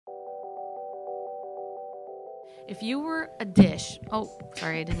If you were a dish, oh,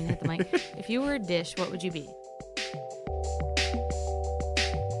 sorry, I didn't mean to hit the mic. If you were a dish, what would you be?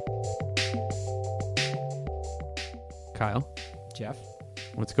 Kyle, Jeff,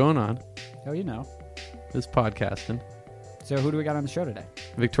 what's going on? oh, you know. This podcasting. So who do we got on the show today?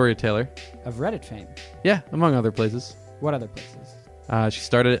 Victoria Taylor. Of Reddit fame. Yeah, among other places. What other places? She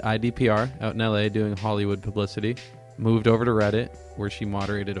started at IDPR out in LA doing Hollywood publicity, moved over to Reddit, where she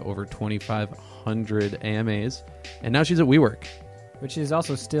moderated over 2,500 AMAs, and now she's at WeWork. Which is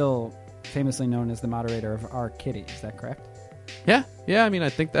also still famously known as the moderator of Our Kitty. Is that correct? Yeah, I mean, I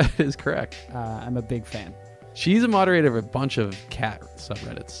think that is correct. I'm a big fan. She's a moderator of a bunch of cat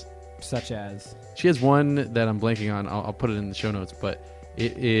subreddits. Such as? She has one that I'm blanking on. I'll put it in the show notes, but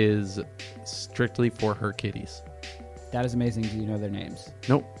it is strictly for her kitties. That is amazing. Do you know their names?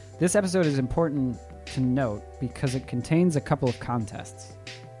 Nope. This episode is important to note because it contains a couple of contests.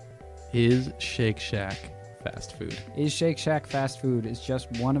 Is Shake Shack fast food? Is Shake Shack fast food is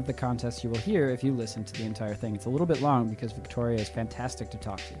just one of the contests you will hear if you listen to the entire thing. It's a little bit long because Victoria is fantastic to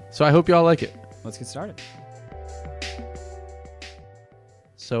talk to. So I hope you all like it. Let's get started.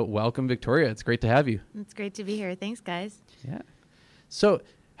 So welcome, Victoria. It's great to have you. It's great to be here. Thanks, guys. Yeah. So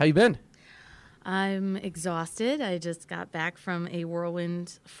how you been? I'm exhausted. I just got back from a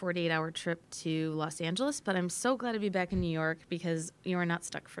whirlwind 48-hour trip to Los Angeles, but I'm so glad to be back in New York because you are not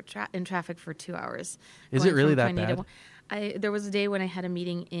stuck in traffic for 2 hours. Is it really that bad? There was a day when I had a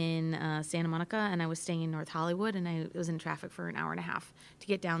meeting in Santa Monica, and I was staying in North Hollywood, and I was in traffic for an hour and a half to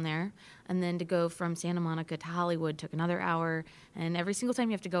get down there. And then to go from Santa Monica to Hollywood took another hour. And every single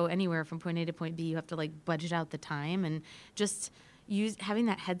time you have to go anywhere from point A to point B, you have to budget out the time and just having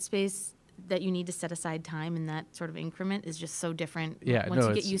that headspace that you need to set aside time in that sort of increment is just so different once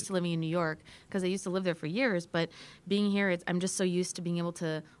you get used to living in New York, because I used to live there for years, but being here, I'm just so used to being able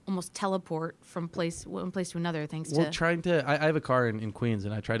to almost teleport from one place to another I have a car in Queens,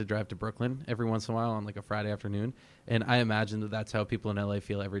 and I try to drive to Brooklyn every once in a while on a Friday afternoon, and I imagine that's how people in LA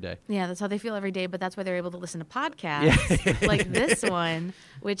feel every day. Yeah, that's how they feel every day, but that's why they're able to listen to podcasts like this one,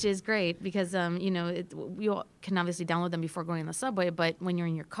 which is great because, we all can obviously download them before going on the subway, but when you're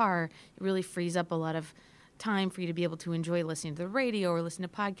in your car, it really frees up a lot of time for you to be able to enjoy listening to the radio or listen to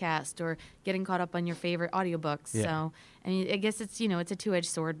podcasts or getting caught up on your favorite audiobooks. Yeah. So, I guess it's a two-edged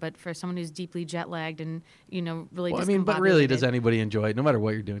sword, but for someone who's deeply jet lagged and, really but really, does anybody enjoy, no matter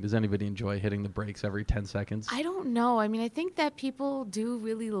what you're doing, does anybody enjoy hitting the brakes every 10 seconds? I don't know. I think that people do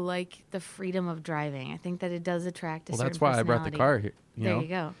really like the freedom of driving. I think that it does attract a certain that's why I brought the car here. There you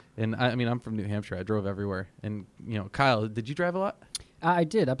go. And I'm from New Hampshire. I drove everywhere. And, Kyle, did you drive a lot? I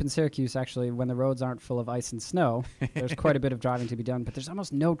did, up in Syracuse, actually, when the roads aren't full of ice and snow. There's quite a bit of driving to be done, but there's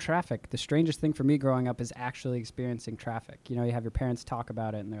almost no traffic. The strangest thing for me growing up is actually experiencing traffic. You have your parents talk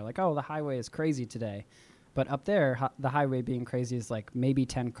about it, and they're like, oh, the highway is crazy today. But up there, the highway being crazy is maybe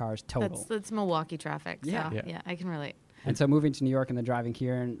 10 cars total. That's Milwaukee traffic. Yeah. So, yeah, I can relate. And so moving to New York and then driving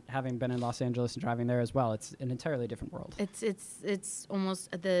here and having been in Los Angeles and driving there as well, it's an entirely different world. It's almost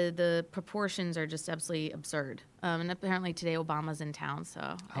the proportions are just absolutely absurd. And apparently today Obama's in town,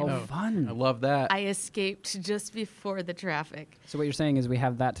 so fun! I love that. I escaped just before the traffic. So what you're saying is we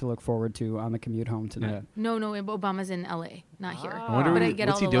have that to look forward to on the commute home tonight. Yeah. No, Obama's in LA, not here. But I get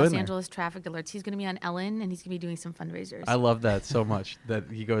all the Los Angeles traffic alerts. He's going to be on Ellen, and he's going to be doing some fundraisers. I love that so much that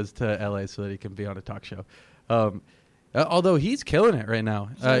he goes to LA so that he can be on a talk show. Although he's killing it right now.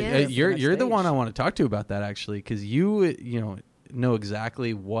 You're the one I want to talk to about that, actually, because you know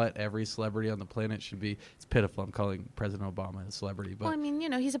exactly what every celebrity on the planet should be. It's pitiful I'm calling President Obama a celebrity, but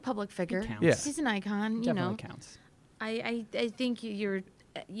he's a public figure. He's an icon. Definitely counts. I think you're.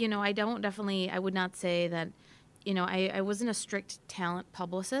 I would not say that. I wasn't a strict talent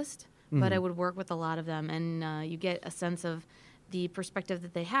publicist, but I would work with a lot of them, and you get a sense of the perspective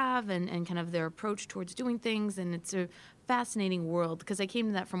that they have and kind of their approach towards doing things. And it's a fascinating world because I came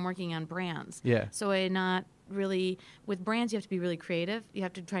to that from working on brands. Yeah. So with brands, you have to be really creative. You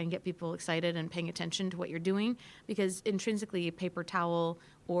have to try and get people excited and paying attention to what you're doing because intrinsically a paper towel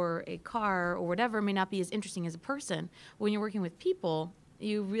or a car or whatever may not be as interesting as a person. When you're working with people,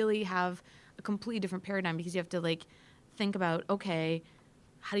 you really have a completely different paradigm because you have to think about, okay,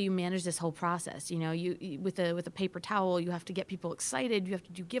 how do you manage this whole process? You with a paper towel, you have to get people excited. You have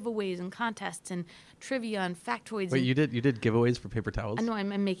to do giveaways and contests and trivia and factoids. Wait, you did giveaways for paper towels? I know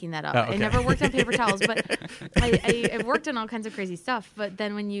I'm making that up. Oh, okay. I never worked on paper towels, but I worked on all kinds of crazy stuff. But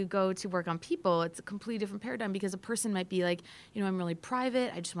then when you go to work on people, it's a completely different paradigm because a person might be like, I'm really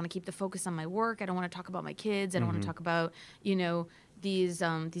private. I just want to keep the focus on my work. I don't want to talk about my kids. I don't want to talk about, these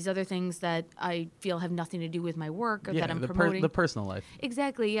other things that I feel have nothing to do with my work or that I'm promoting. The personal life.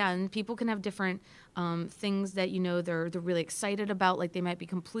 Exactly, yeah. And people can have different things that, you know, they're really excited about. Like they might be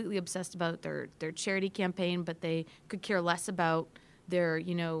completely obsessed about their charity campaign, but they could care less about their,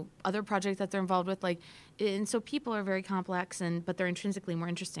 you know, other projects that they're involved with. Like, and so people are very complex, but they're intrinsically more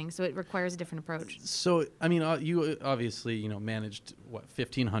interesting. So it requires a different approach. So, I mean, you obviously, you know, managed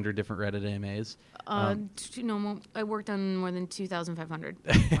 1,500 different Reddit AMAs. I worked on more than 2,500.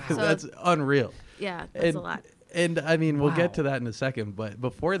 So that's unreal. Yeah, that's a lot. And I mean, we'll get to that in a second. But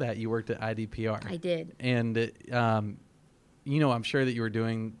before that, you worked at IDPR. I did. And, you know, I'm sure that you were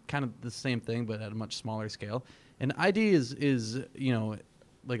doing kind of the same thing, but at a much smaller scale. And ID is you know,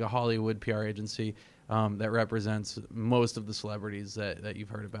 like a Hollywood PR agency that represents most of the celebrities that you've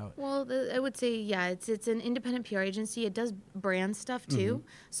heard about. Well, I would say, yeah, it's an independent PR agency. It does brand stuff too. Mm-hmm.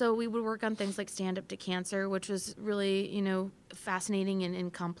 So we would work on things like Stand Up to Cancer, which was really, you know, fascinating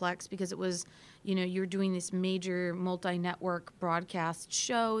and complex because it was, you know, you're doing this major multi-network broadcast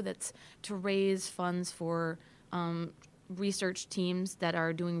show that's to raise funds for research teams that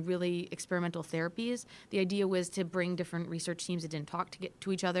are doing really experimental therapies. The idea was to bring different research teams that didn't talk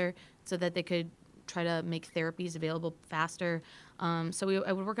to each other so that they could try to make therapies available faster. So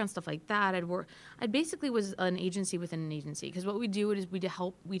I would work on stuff like that. I basically was an agency within an agency because what we do is we'd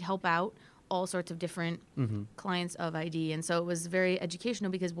help out all sorts of different clients of ID. And so it was very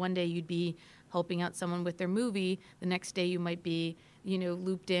educational because one day you'd be helping out someone with their movie. The next day you might be, you know,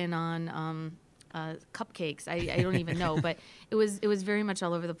 looped in on cupcakes. I don't even know, but it was very much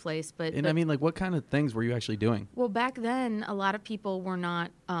all over the place. But I mean, like, what kind of things were you actually doing? Well, back then, a lot of people were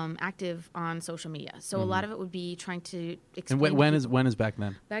not active on social media, so a lot of it would be trying to explain. And when is back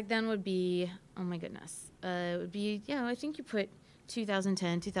then? Back then would be, oh my goodness, it would be, yeah, I think you put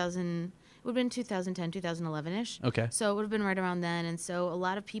 2010, 2000. It would have been 2010, 2011-ish. Okay. So it would have been right around then. And so a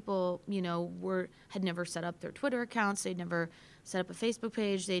lot of people, you know, had never set up their Twitter accounts. They'd never set up a Facebook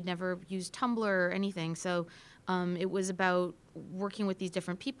page. They'd never used Tumblr or anything. So it was about working with these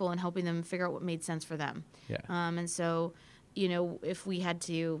different people and helping them figure out what made sense for them. Yeah. And so, you know, if we had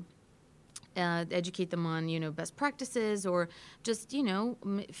to educate them on, you know, best practices or just, you know,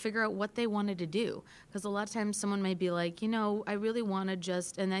 figure out what they wanted to do. Because a lot of times someone may be like, you know, I really want to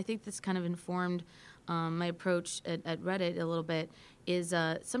just, and I think this kind of informed my approach at Reddit a little bit, is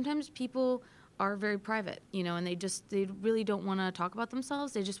sometimes people are very private, you know, and they really don't want to talk about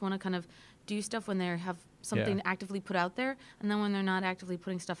themselves. They just want to kind of do stuff when they have something actively put out there. And then when they're not actively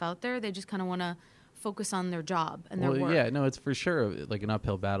putting stuff out there, they just kind of want to focus on their job and their work. Yeah, no, it's for sure like an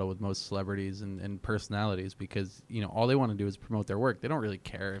uphill battle with most celebrities and personalities because, you know, all they want to do is promote their work. They don't really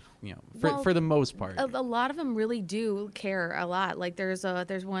care if, you know, for the most part. A lot of them really do care a lot. Like there's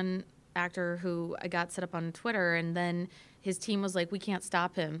one actor who I got set up on Twitter and then his team was like, we can't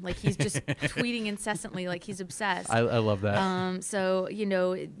stop him. Like he's just tweeting incessantly, like he's obsessed. I love that. So, you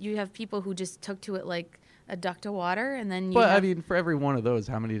know, you have people who just took to it like a duck to water, and then I mean, for every one of those,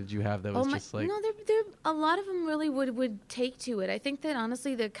 how many did you have that was just like? No, there a lot of them really would take to it. I think that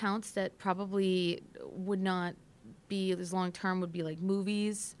honestly, the accounts that probably would not be as long term would be like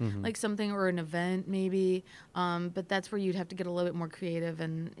movies, like something or an event maybe. But that's where you'd have to get a little bit more creative,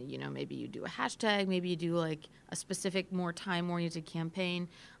 and you know, maybe you do a hashtag, maybe you do like a specific, more time-oriented campaign.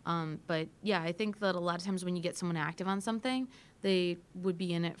 But yeah, I think that a lot of times when you get someone active on something, they would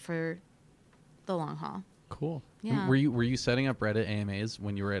be in it for the long haul. Cool. Yeah. Were you setting up Reddit AMAs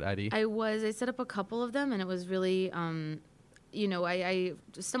when you were at ID? I was. I set up a couple of them, and it was really, you know, I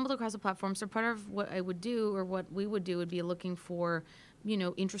stumbled across a platform. So part of what I would do, or what we would do, would be looking for, you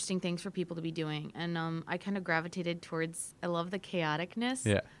know, interesting things for people to be doing. And I kind of gravitated towards, I love the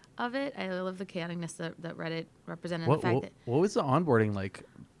chaoticness of it. I love the chaoticness that Reddit represented. What was the onboarding like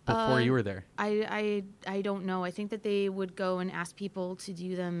before you were there? I don't know. I think that they would go and ask people to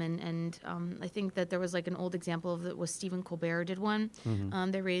do them, and I think that there was like an old example of it was Stephen Colbert did one.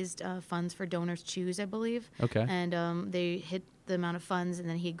 They raised funds for Donors Choose, I believe. Okay. And they hit the amount of funds, and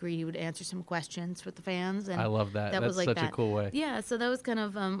then he agreed he would answer some questions with the fans. And I love that. That's was like such a cool way. Yeah. So that was kind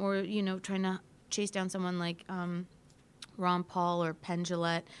of, or you know, trying to chase down someone like Ron Paul or Penn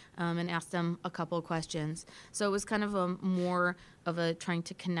Jillette and ask them a couple of questions. So it was kind of more of a trying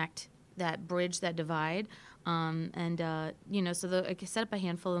to connect that bridge, that divide. You know, so I set up a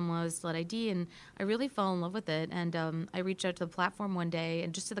handful of them when I was at ID, and I really fell in love with it. And I reached out to the platform one day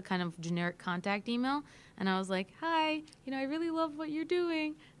and just to the kind of generic contact email, and I was like, hi, you know, I really love what you're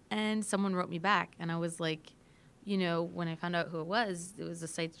doing. And someone wrote me back, and I was like, you know, when I found out who it was the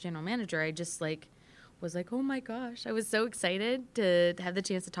site's general manager, I just like was like, oh my gosh, I was so excited to have the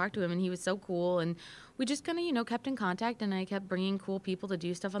chance to talk to him, and he was so cool. And we just kind of, kept in contact, and I kept bringing cool people to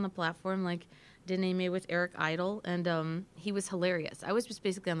do stuff on the platform, like did an AMA with Eric Idle, and he was hilarious. I was just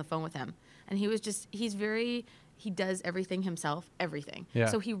basically on the phone with him, and he does everything himself, everything. Yeah.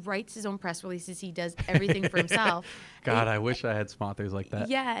 So he writes his own press releases. He does everything for himself. God, I wish I had some authors like that.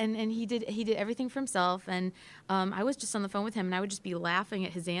 Yeah, and he did everything for himself. And I was just on the phone with him, and I would just be laughing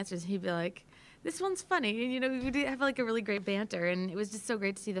at his answers. He'd be like, "This one's funny," and we did have like a really great banter, and it was just so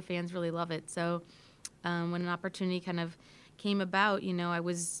great to see the fans really love it. So when an opportunity kind of came about, I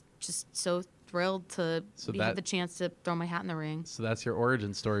was just so thrilled to have the chance to throw my hat in the ring. So that's your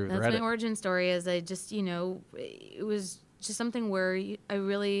origin story with Reddit. That's my origin story. Is I just, it was just something where it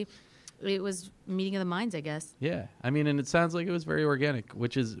was meeting of the minds, I guess. Yeah, I mean, and it sounds like it was very organic,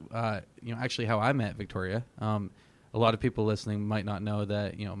 which is, actually how I met Victoria. A lot of people listening might not know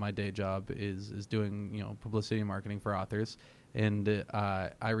that, my day job is doing, publicity and marketing for authors. And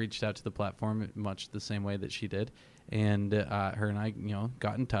I reached out to the platform much the same way that she did. And her and I,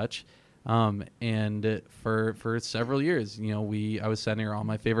 got in touch. And for several years, I was sending her all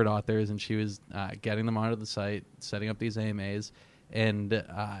my favorite authors, and she was getting them onto the site, setting up these AMAs. And,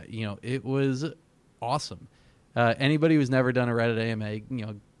 it was awesome. Anybody who's never done a Reddit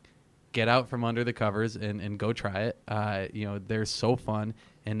AMA, get out from under the covers and go try it. They're so fun,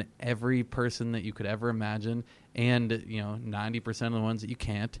 and every person that you could ever imagine, and 90% of the ones that you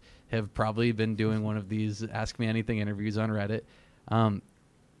can't, have probably been doing one of these Ask Me Anything interviews on Reddit.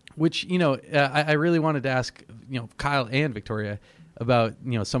 Which I really wanted to ask Kyle and Victoria about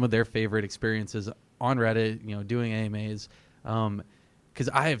some of their favorite experiences on Reddit, doing AMAs. Because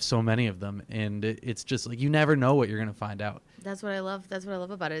I have so many of them, and it's just like you never know what you're going to find out. That's what I love. That's what I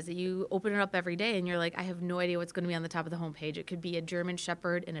love about it, is that you open it up every day and you're like, I have no idea what's going to be on the top of the homepage. It could be a German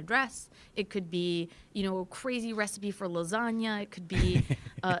Shepherd in a dress. It could be, a crazy recipe for lasagna. It could be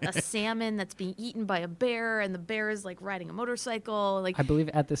a salmon that's being eaten by a bear, and the bear is like riding a motorcycle. Like, I believe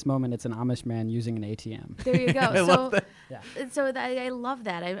at this moment it's an Amish man using an ATM. There you go. I love that. Yeah. So I love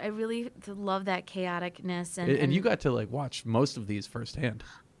that. I really love that chaoticness. And you got to watch most of these firsthand.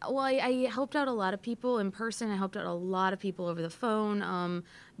 Well, I helped out a lot of people in person. I helped out a lot of people over the phone.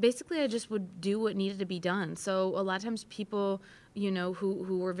 Basically, I just would do what needed to be done. So a lot of times people,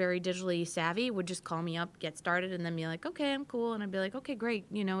 who were very digitally savvy would just call me up, get started, and then be like, okay, I'm cool. And I'd be like, okay, great.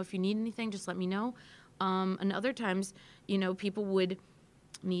 If you need anything, just let me know. And other times, people would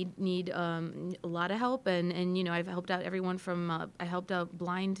need a lot of help, and I've helped out everyone from I helped out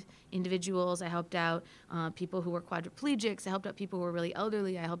blind individuals, I helped out people who were quadriplegics, I helped out people who were really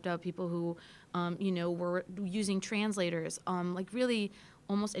elderly, I helped out people who were using translators, like really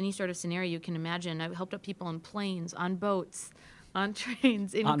almost any sort of scenario you can imagine. I've helped out people on planes, on boats, on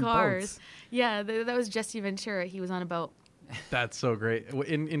trains, in cars. Boats. Yeah, that was Jesse Ventura. He was on a boat. That's so great.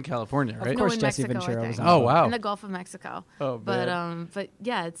 In California, right? Of course, in Jesse Mexico, Ventura I was think. on Oh, the boat. wow. In the Gulf of Mexico. Oh, but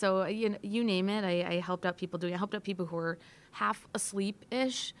yeah, so you name it. I helped out people doing. I helped out people who were half asleep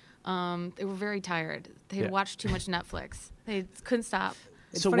ish. They were very tired. They had watched too much Netflix. They couldn't stop.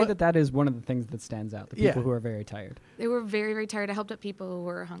 It's So funny what- that is one of the things that stands out. The people Yeah. who are very tired. They were very, very tired. I helped out people who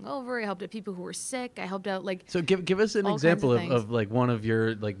were hungover. I helped out people who were sick. I helped out So give us an all kinds example of of one of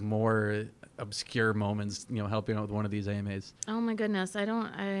your more obscure moments, helping out with one of these AMAs. Oh my goodness, I'm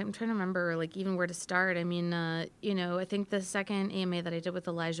trying to remember even where to start. I mean, I think the second AMA that I did with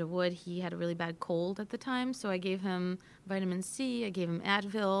Elijah Wood, he had a really bad cold at the time, so I gave him vitamin C, I gave him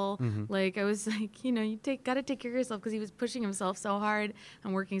Advil. Mm-hmm. I was like, you gotta take care of yourself, because he was pushing himself so hard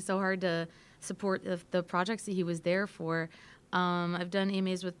and working so hard to support the projects that he was there for. I've done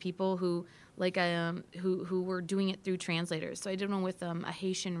AMAs with people who who were doing it through translators. So I did one with a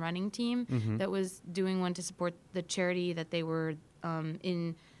Haitian running team that was doing one to support the charity that they were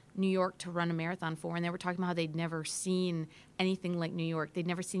in New York to run a marathon for, and they were talking about how they'd never seen anything like New York. They'd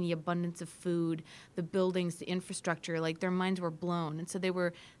never seen the abundance of food, the buildings, the infrastructure. Their minds were blown, and so they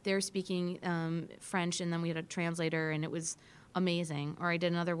were speaking French, and then we had a translator, and it was amazing. Or I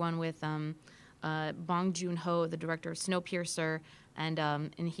did another one with Bong Joon-ho, the director of Snowpiercer,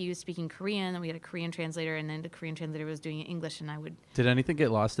 and he was speaking Korean, and we had a Korean translator, and then the Korean translator was doing it in English, and I would... Did anything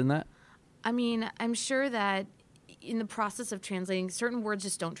get lost in that? I mean, I'm sure that in the process of translating, certain words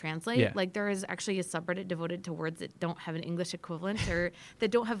just don't translate. Yeah. There is actually a subreddit devoted to words that don't have an English equivalent or that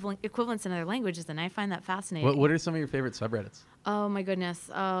don't have equivalents in other languages, and I find that fascinating. What are some of your favorite subreddits? Oh, my goodness.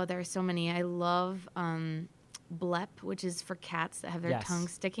 Oh, there are so many. I love... Blep, which is for cats that have their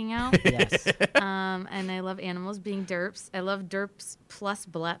tongues sticking out. Yes. And I love animals being derps. I love derps plus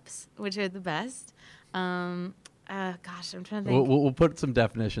bleps, which are the best. I Gosh, I'm trying to think. We'll put some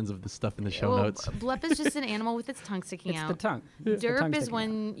definitions of this stuff in the show notes. Blup is just an animal with its tongue sticking out. It's the tongue. It's the Derp tongue is sticking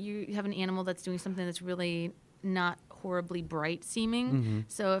when out. you have an animal that's doing something that's really not horribly bright seeming. Mm-hmm.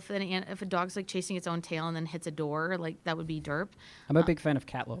 So if a dog's like chasing its own tail and then hits a door, like that would be derp. I'm a big fan of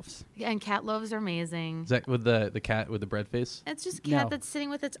cat loaves. And cat loaves are amazing. Is that with the cat with the bread face? It's just a cat No. that's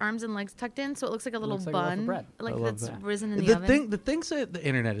sitting with its arms and legs tucked in, so it looks like a little looks like a loaf of bun, bread. like I love that's that. risen in the oven. The things that the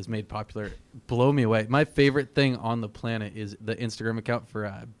internet has made popular blow me away. My favorite thing on the planet is the Instagram account for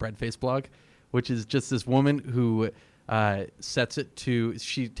Breadface Blog, which is just this woman who sets it to.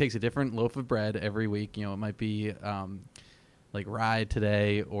 She takes a different loaf of bread every week. You know, it might be like rye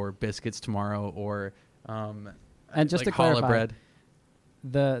today, or biscuits tomorrow, or And just like to challah clarify, bread.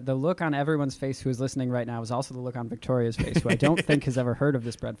 the look on everyone's face who is listening right now is also the look on Victoria's face, who I don't think has ever heard of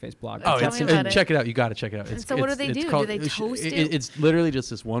this bread face blog. Oh, it's, Tell me about it. check it out. You got to check it out. And so what do they do? Do they toast it? It's literally just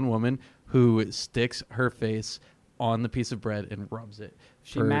this one woman who sticks her face on the piece of bread and rubs it.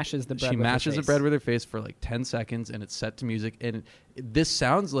 She mashes the bread with her mashes the face. bread with her face for like 10 seconds, and it's set to music. And this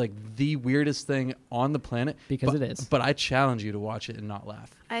sounds like the weirdest thing on the planet. Because but, it is. But I challenge you to watch it and not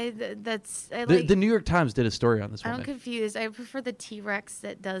laugh. The New York Times did a story on this I'm woman. confused. I prefer the T-Rex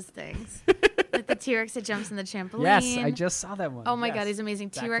that does things. Like the T-Rex that jumps in the trampoline. Yes, I just saw that one. Oh my Yes. God, he's amazing.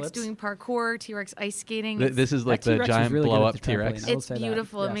 T-Rex Backflips. doing parkour, T-Rex ice skating. This is like That the T-Rex is giant really good blow at up the trampoline. T-Rex. I will It's say that.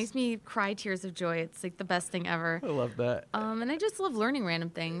 beautiful. It Yes. makes me cry tears of joy. It's like the best thing ever. I love that. And I just love learning random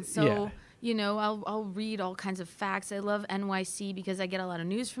things. So, Yeah. you know, I'll read all kinds of facts. I love NYC because I get a lot of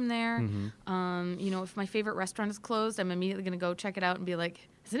news from there. Mm-hmm. You know, if my favorite restaurant is closed, I'm immediately going to go check it out and be like,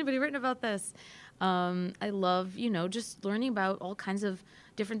 has anybody written about this? I love, you know, just learning about all kinds of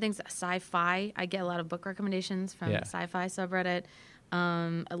different things. Sci-fi. I get a lot of book recommendations from Yeah. the sci-fi subreddit.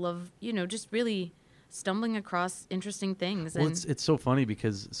 I love, you know, just really stumbling across interesting things. Well, And it's so funny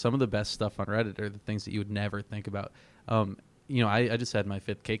because some of the best stuff on Reddit are the things that you would never think about. You know, I just had my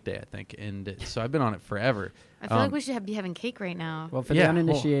 5th cake day, I think, and so I've been on it forever. I feel like we should be having cake right now. Well, for Yeah, the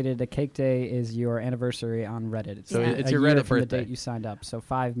uninitiated, a cake day is your anniversary on Reddit. It's So Yeah. it's a your year Reddit from the birthday. date you signed up. So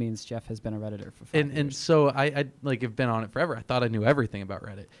 5 means Jeff has been a Redditor for 5 And years. so I like have been on it forever. I thought I knew everything about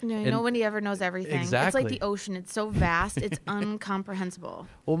Reddit. No, And- nobody ever knows everything. It's Exactly. like the ocean. It's so vast. It's incomprehensible.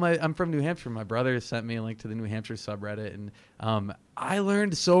 Well, I'm from New Hampshire. My brother sent me a link to the New Hampshire subreddit, and I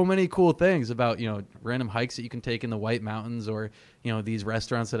learned so many cool things about, you know, random hikes that you can take in the White Mountains, or, you know, these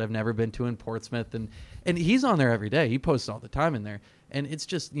restaurants that I've never been to in Portsmouth, and he's on there every day. He posts all the time in there, and it's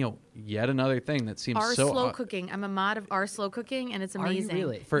just, you know, yet another thing that seems R so Slow Cooking. I'm a mod of R Slow Cooking, and it's Are you amazing.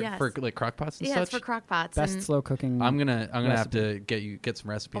 really? for Yes. like crock pots and Yeah, such. it's for crock pots. Best and, slow cooking. I'm gonna have recipe. to get some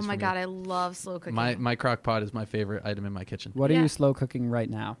recipes. oh my from God, you. I love slow cooking. My crock pot is my favorite item in my kitchen. What are Yeah. you slow cooking right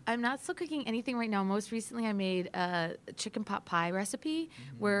now? I'm not slow cooking anything right now. Most recently, I made a chicken pot pie recipe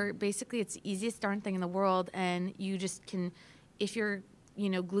where basically it's the easiest darn thing in the world, and you just can, if you're, you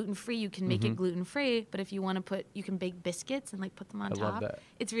know, gluten free, you can make it gluten free. But if you want to you can bake biscuits and like put them on I top. love that.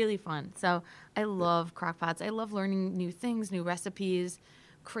 It's really fun. So I love crock pots. I love learning new things, new recipes,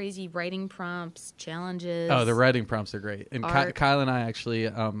 crazy writing prompts, challenges. Oh, the writing prompts are great. And Art. Kyle and I actually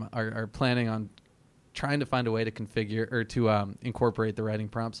are planning on trying to find a way to configure or to incorporate the writing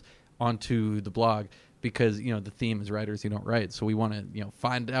prompts onto the blog, because, you know, the theme is writers who don't write. So we want to, you know,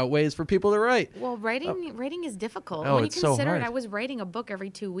 find out ways for people to write. Well, writing is difficult. Oh, When you it's so consider it, hard. I was writing a book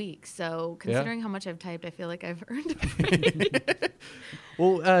every 2 weeks. So Yeah. considering how much I've typed, I feel like I've earned it.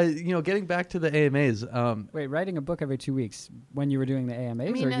 Well, you know, getting back to the AMAs, Wait, writing a book every 2 weeks when you were doing the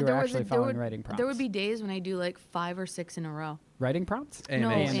AMAs, or you were actually following writing prompts? There would be days when I do like 5 or 6 in a row. writing prompts? No,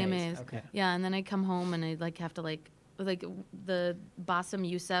 AMAs. AMAs. Okay. Yeah, and then I come home and I like have to like the Bassem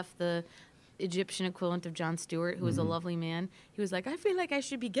Youssef, the Egyptian equivalent of Jon Stewart, who was a lovely man. He was like, I feel like I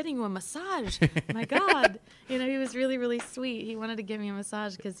should be getting you a massage. My God. You know, he was really, really sweet. He wanted to give me a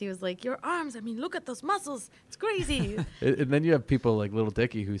massage because he was like, your arms, I mean, look at those muscles. It's crazy. and then you have people like Little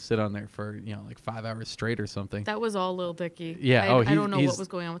Dicky who sit on there for, you know, like 5 hours straight or something. That was all Lil Dicky. Yeah, I don't know he's- what was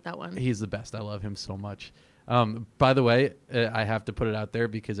going on with that one. He's the best. I love him so much. By the way, I have to put it out there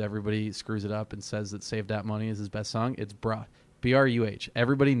because everybody screws it up and says that Save That Money is his best song. It's Bruh. BRUH.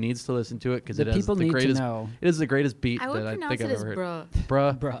 Everybody needs to listen to it because The it has people the need to greatest. know. It is the greatest beat I would that I pronounce think it I've as ever heard.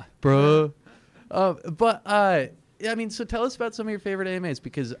 bruh. Bruh. Bruh. But I mean, so tell us about some of your favorite AMAs,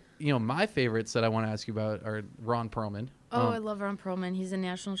 because, you know, my favorites that I want to ask you about are Ron Perlman. Oh, I love Ron Perlman. He's a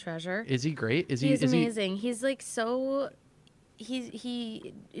national treasure. Is he great? Is he? He's is amazing. He's like so.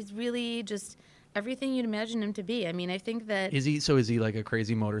 He is really just everything you'd imagine him to be. I mean, I think that. Is he? So is he like a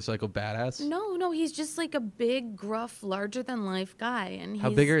crazy motorcycle badass? No, he's just like a big, gruff, larger than life guy, and How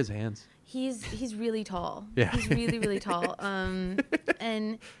big are his hands? He's really tall. Yeah. He's really, really tall.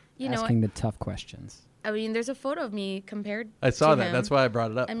 And you know, Asking the tough questions. I mean, there's a photo of me compared I saw to that. him. That's why I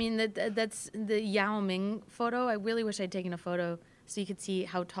brought it up. I mean, that's the Yao Ming photo. I really wish I'd taken a photo so you could see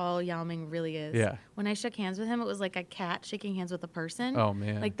how tall Yao Ming really is. Yeah. When I shook hands with him, it was like a cat shaking hands with a person. Oh,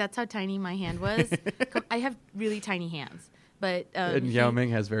 man. Like, that's how tiny my hand was. I have really tiny hands. But and Yao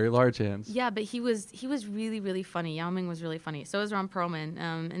Ming has very large hands. Yeah, but he was really, really funny. Yao Ming was really funny. So was Ron Perlman.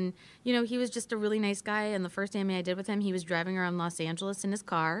 And, you know, he was just a really nice guy. And the first AMA I did with him, he was driving around Los Angeles in his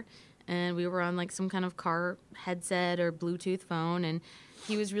car. And we were on, like, some kind of car headset or Bluetooth phone. And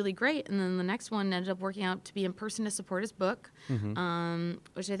he was really great. And then the next one ended up working out to be in person to support his book,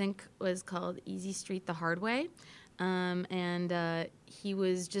 which I think was called Easy Street the Hard Way. He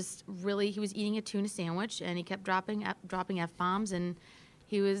was just really, he was eating a tuna sandwich and he kept dropping F-bombs, and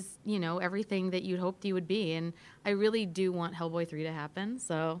he was, you know, everything that you'd hoped he would be. And I really do want Hellboy 3 to happen.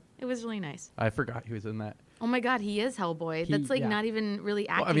 So it was really nice. I forgot he was in that. Oh my God, he is Hellboy. That's like not even really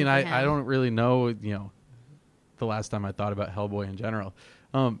acting. Well, I mean, for him. I don't really know, you know, the last time I thought about Hellboy in general.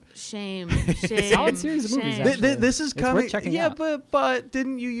 Shame. Solid series of movies, actually. This is It's coming. worth checking Yeah, out. but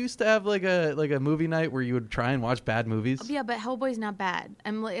didn't you used to have like a movie night where you would try and watch bad movies? Yeah, but Hellboy's not bad.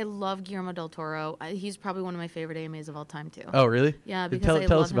 I love Guillermo del Toro. He's probably one of my favorite AMAs of all time too. Oh, really? Yeah, because tell I us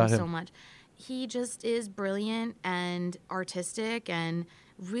love about him him so much. He just is brilliant and artistic and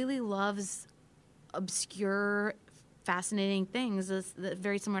really loves obscure, fascinating things. That's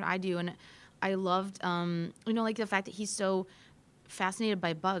very similar to I do. And I loved, you know, like the fact that he's so fascinated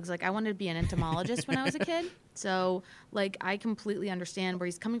by bugs. Like, I wanted to be an entomologist when I was a kid. So, like, I completely understand where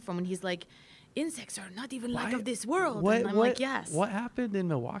he's coming from when he's like, insects are not even like of this world. And I'm like, yes. What happened in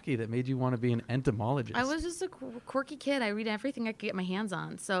Milwaukee that made you want to be an entomologist? I was just a quirky kid. I read everything I could get my hands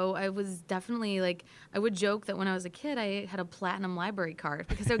on. So I was definitely like, I would joke that when I was a kid, I had a platinum library card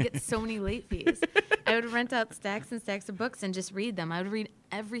because I would get so many late fees. I would rent out stacks and stacks of books and just read them. I would read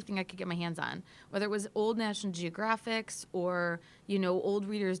everything I could get my hands on, whether it was old National Geographics or, you know, old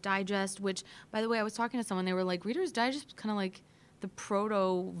Reader's Digest, which, by the way, I was talking to someone, they were like, Reader's Digest was kind of like the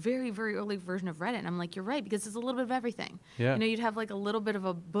very, very early version of Reddit. And I'm like, you're right, because it's a little bit of everything. Yeah. You know, you'd have like a little bit of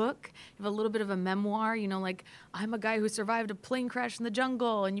a book, you have a little bit of a memoir, you know, like, I'm a guy who survived a plane crash in the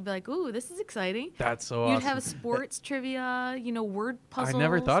jungle. And you'd be like, ooh, this is exciting. That's so You'd awesome. have sports trivia, you know, word puzzles. I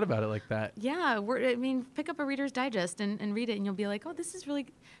never thought about it like that. Yeah, I mean, pick up a Reader's Digest and read it, and you'll be like, oh, this is really.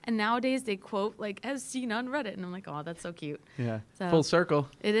 And nowadays they quote like as seen on Reddit, and I'm like, oh, that's so cute. Yeah, So, full circle.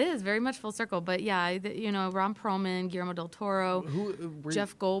 It is very much full circle, but yeah, you know, Ron Perlman, Guillermo del Toro,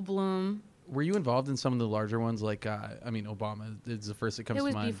 Jeff Goldblum. Were you involved in some of the larger ones? Like, I mean, Obama is the first that comes to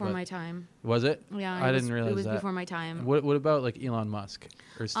mind. It was before my time. Was it? Yeah, I didn't realize it was that. before my time. What about like Elon Musk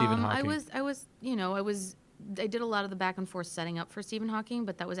or Stephen Hawking? I did a lot of the back and forth setting up for Stephen Hawking,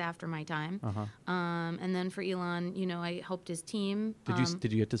 but that was after my time. And then for Elon, you know, I helped his team.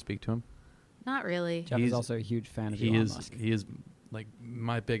 Did you get to speak to him? Not really. Jeff is also a huge fan of Elon Musk. He is like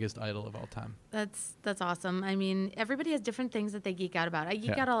my biggest idol of all time. That's awesome. I mean, everybody has different things that they geek out about. I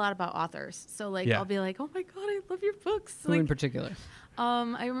geek out a lot about authors. So like I'll be like, "Oh my god, I love your books." Who in particular?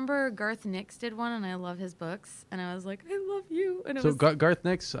 I remember Garth Nix did one, and I love his books. And I was like, "I love you." And Garth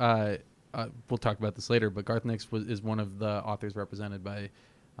Nix, we'll talk about this later, but Garth Nix is one of the authors represented by.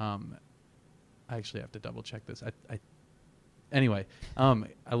 I actually have to double check this. Anyway,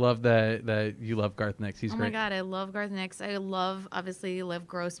 I love that you love Garth Nix. He's great. Oh my god, I love Garth Nix. I love obviously Lev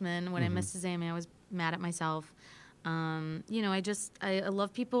Grossman. When I missed his AMA, I was mad at myself. You know, I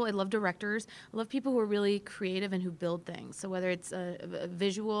love people. I love directors. I love people who are really creative and who build things. So whether it's a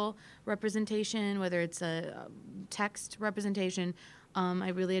visual representation, whether it's a text representation, I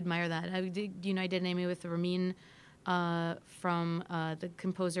really admire that. I did an AMA with Ramin from the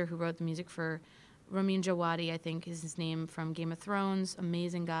composer who wrote the music for. Ramin Djawadi, I think, is his name, from Game of Thrones.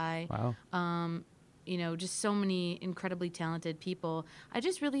 Amazing guy. Wow. You know, just so many incredibly talented people. I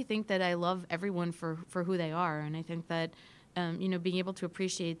just really think that I love everyone for who they are. And I think that, you know, being able to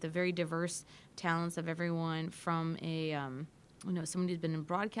appreciate the very diverse talents of everyone from someone who's been in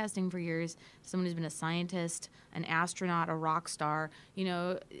broadcasting for years, someone who's been a scientist, an astronaut, a rock star, you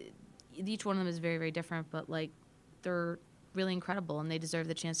know, each one of them is very, very different, but, like, they're really incredible, and they deserve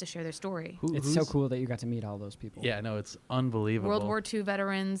the chance to share their story. It's so cool that you got to meet all those people. Yeah, no, it's unbelievable. World War II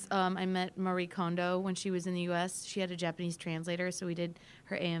veterans. I met Marie Kondo when she was in the U.S. She had a Japanese translator, so we did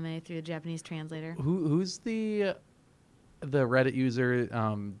her AMA through the Japanese translator. Who's the Reddit user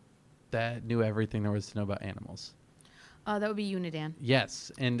that knew everything there was to know about animals? That would be Unidan.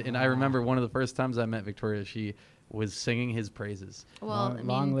 Yes, and I remember one of the first times I met Victoria, she was singing his praises. Well,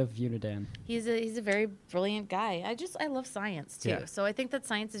 long live Unidan. He's a very brilliant guy. I love science too. Yeah. So I think that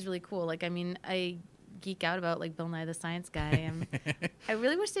science is really cool. Like, I mean, I geek out about like Bill Nye the Science Guy. And I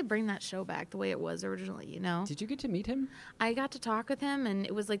really wish they'd bring that show back the way it was originally, you know? Did you get to meet him? I got to talk with him, and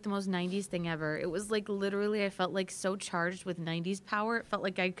it was like the most 90s thing ever. It was like literally, I felt like so charged with 90s power. It felt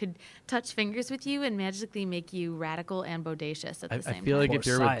like I could touch fingers with you and magically make you radical and bodacious at the same time. I feel like Or if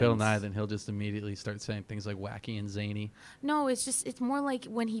you're with Bill science. Nye, then he'll just immediately start saying things like wacky and zany. No, it's more like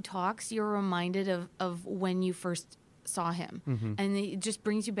when he talks, you're reminded of when you first saw him. And it just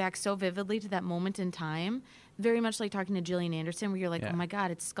brings you back so vividly to that moment in time. Very much like talking to Gillian Anderson, where you're like, Yeah. oh my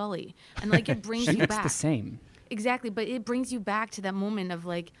God, it's Scully. And like it brings She you looks back. the same. Exactly, but it brings you back to that moment of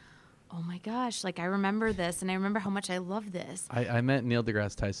like, oh my gosh, like I remember this, and I remember how much I love this. I met Neil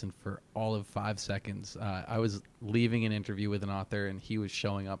deGrasse Tyson for all of 5 seconds. I was leaving an interview with an author, and he was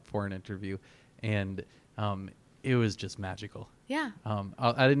showing up for an interview, and it was just magical. Yeah.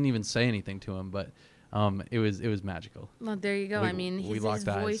 I didn't even say anything to him, but it was magical. Well, there you go. We- I mean, we his locked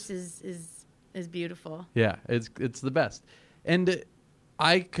eyes. voice is beautiful. Yeah, it's the best. And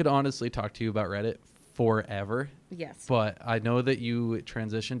I could honestly talk to you about Reddit forever. Yes. But I know that you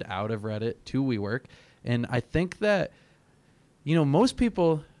transitioned out of Reddit to WeWork, and I think that most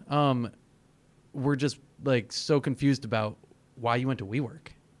people were just like so confused about why you went to WeWork.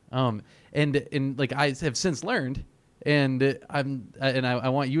 And like I have since learned, and I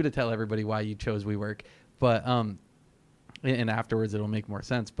want you to tell everybody why you chose WeWork, but and afterwards it'll make more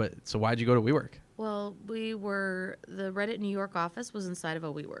sense. But so why'd you go to WeWork? Well, the Reddit New York office was inside of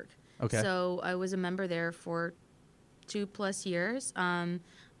a WeWork. Okay. So I was a member there for 2+ years, and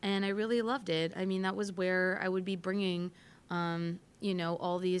I really loved it. I mean, that was where I would be bringing,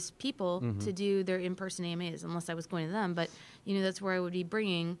 all these people to do their in-person AMAs, unless I was going to them. But, that's where I would be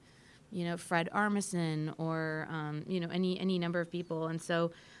bringing, Fred Armisen or, any number of people. And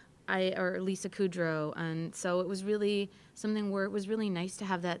so or Lisa Kudrow. And so it was really something where it was really nice to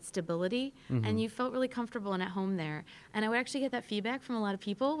have that stability, and you felt really comfortable and at home there. And I would actually get that feedback from a lot of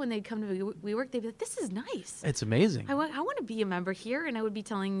people when they'd come to WeWork. They'd be like, this is nice. It's amazing. I want to be a member here. And I would be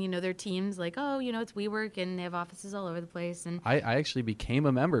telling, their teams like, oh, it's WeWork, and they have offices all over the place. And I actually became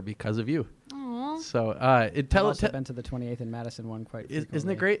a member because of you. Aw. So I've also been to the 28th and Madison one quite frequently. Isn't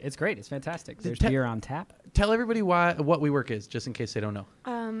it great? It's great. It's fantastic. There's te- beer on tap. Tell everybody what WeWork is, just in case they don't know.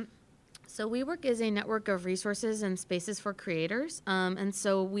 So WeWork is a network of resources and spaces for creators. And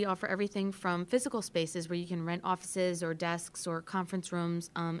so we offer everything from physical spaces where you can rent offices or desks or conference rooms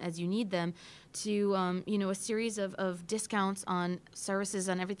as you need them to, a series of discounts on services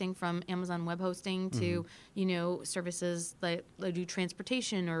on everything from Amazon web hosting to, services like do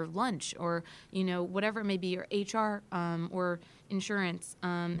transportation or lunch or, whatever it may be, or HR or insurance.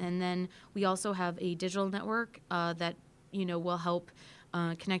 And then we also have a digital network that, will help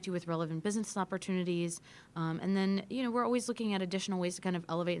connect you with relevant business opportunities. And then, we're always looking at additional ways to kind of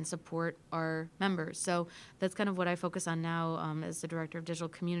elevate and support our members. So that's kind of what I focus on now as the director of digital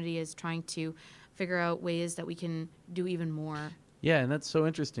community, is trying to figure out ways that we can do even more. Yeah, and that's so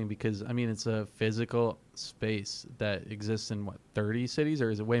interesting because, it's a physical space that exists in, 30 cities, or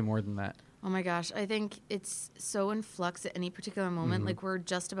is it way more than that? Oh my gosh, I think it's so in flux at any particular moment. Like we're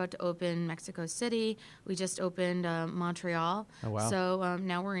just about to open Mexico City. We just opened Montreal. Oh, wow. So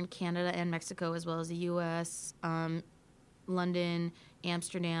now we're in Canada and Mexico, as well as the U.S., London,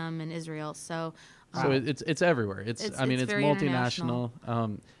 Amsterdam, and Israel. So So it's everywhere. It's It's multinational, very international.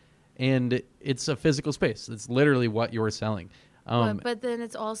 And it's a physical space. It's literally what you're selling. But then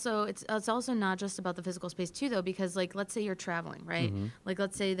it's also not just about the physical space too, though, because like let's say you're traveling, right? Like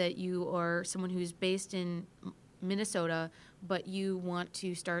let's say that you are someone who's based in Minnesota, but you want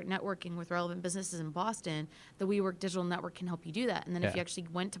to start networking with relevant businesses in Boston. The WeWork Digital Network can help you do that. And then if Yeah. you actually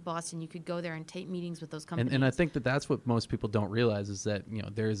went to Boston, you could go there and take meetings with those companies. And I think that's what most people don't realize is that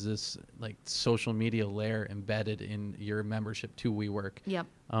there's this like social media layer embedded in your membership to WeWork. Yep.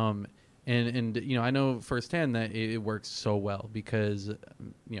 And I know firsthand that it works so well because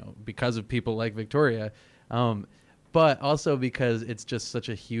of people like Victoria, but also because it's just such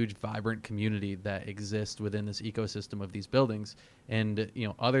a huge, vibrant community that exists within this ecosystem of these buildings. And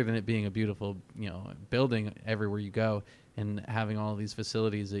other than it being a beautiful building everywhere you go and having all of these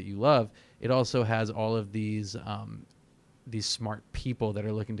facilities that you love, it also has all of these smart people that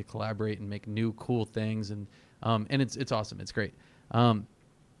are looking to collaborate and make new cool things, and it's awesome. It's great.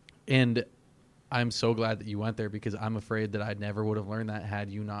 And I'm so glad that you went there because I'm afraid that I never would have learned that had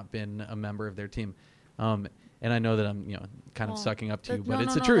you not been a member of their team. And I know that I'm, kind of sucking up to you, but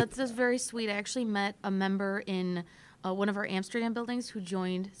it's the truth. That's just very sweet. I actually met a member in one of our Amsterdam buildings who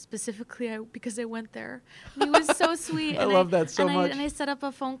joined specifically because I went there. And he was so sweet. I love that so much. And I set up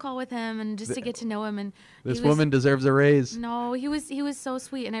a phone call with him and just to get to know him. And this woman deserves a raise. No, he was so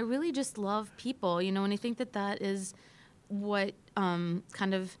sweet. And I really just love people, and I think that is what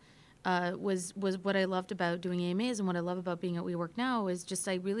kind of was what I loved about doing AMAs, and what I love about being at WeWork now is just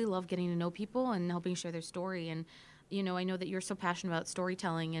I really love getting to know people and helping share their story. And I know that you're so passionate about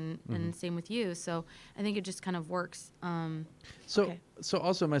storytelling, and same with you. So I think it just kind of works. So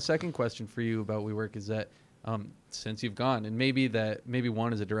also my second question for you about WeWork is that since you've gone, and maybe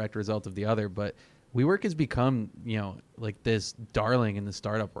one is a direct result of the other, but WeWork has become, like this darling in the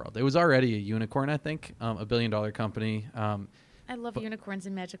startup world. It was already a unicorn, I think, $1 billion company. I love unicorns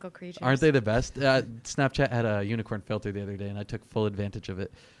and magical creatures. Aren't they the best? Snapchat had a unicorn filter the other day, and I took full advantage of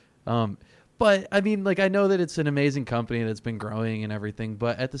it. But I mean, like, I know that it's an amazing company that's been growing and everything,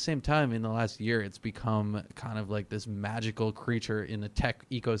 but at the same time, in the last year, it's become kind of like this magical creature in the tech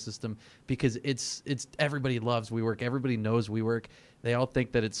ecosystem because it's everybody loves WeWork. Everybody knows WeWork. They all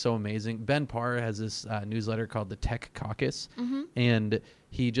think that it's so amazing. Ben Parr has this newsletter called the Tech Caucus, and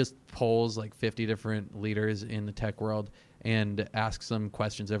he just polls like 50 different leaders in the tech world and asks them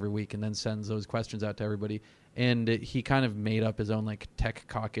questions every week and then sends those questions out to everybody. And he kind of made up his own like Tech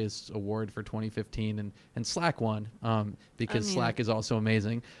Caucus award for 2015, and Slack won because Slack is also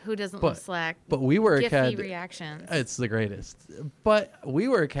amazing. Who doesn't love Slack? But WeWork Giphy had reactions. It's the greatest. But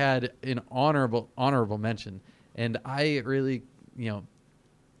WeWork had an honorable mention, and I really,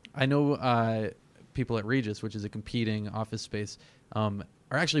 I know people at Regus, which is a competing office space, are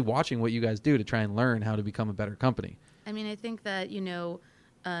actually watching what you guys do to try and learn how to become a better company. I mean, I think that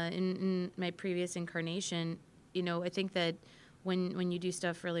in my previous incarnation, I think that when you do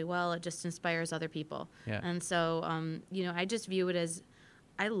stuff really well, it just inspires other people. Yeah. And so, I just view it as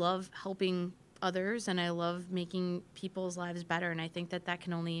I love helping others, and I love making people's lives better. And I think that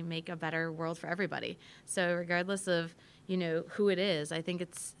can only make a better world for everybody. So regardless of, who it is, I think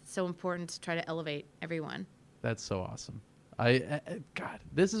it's so important to try to elevate everyone. That's so awesome. God,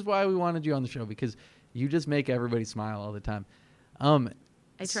 this is why we wanted you on the show, because you just make everybody smile all the time.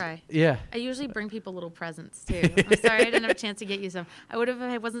 I try. Yeah. I usually bring people little presents too. I'm sorry I didn't have a chance to get you some. I would have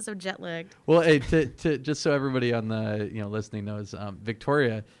if I wasn't so jet lagged. Well, hey, to just so everybody on the listening knows,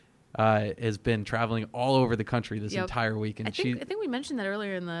 Victoria has been traveling all over the country this entire week, and I think we mentioned that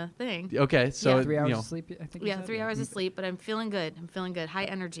earlier in the thing. Okay, so 3 hours of sleep. I think. Yeah, 3 hours of sleep, but I'm feeling good. High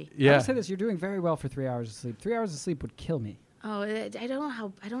energy. Yeah. I would say this: you're doing very well for 3 hours of sleep. 3 hours of sleep would kill me. Oh, I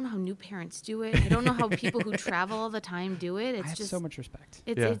don't know how new parents do it. I don't know how people who travel all the time do it. It's I have just so much respect.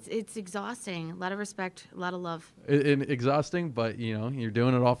 It's exhausting. A lot of respect, a lot of love. Exhausting, but you're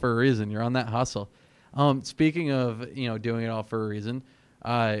doing it all for a reason. You're on that hustle. Speaking of doing it all for a reason,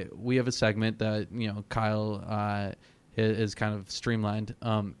 we have a segment that Kyle is kind of streamlined,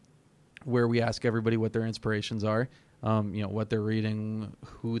 where we ask everybody what their inspirations are. What they're reading,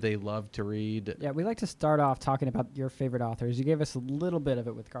 who they love to read. Yeah, we like to start off talking about your favorite authors. You gave us a little bit of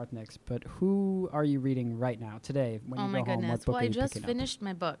it with Garth Nix, but who are you reading right now, today, when you go home? What book are you just picking finished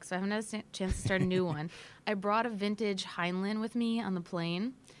my book, so I haven't had a chance to start a new one. I brought a vintage Heinlein with me on the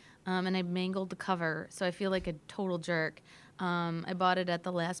plane, and I mangled the cover, so I feel like a total jerk. I bought it at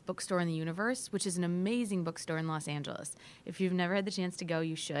the Last Bookstore in the Universe, which is an amazing bookstore in Los Angeles. If you've never had the chance to go,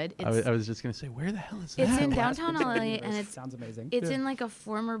 you should. I was just going to say, where the hell is that? It's in downtown LA, and it sounds amazing. It's in like a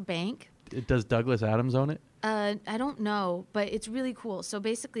former bank. Does Douglas Adams own it? I don't know, but it's really cool. So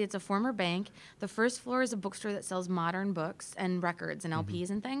basically, it's a former bank. The first floor is a bookstore that sells modern books and records and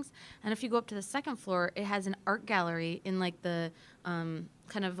LPs and things. And if you go up to the second floor, it has an art gallery in like the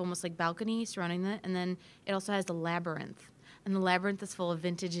kind of almost like balcony surrounding it. And then it also has the labyrinth. And the labyrinth is full of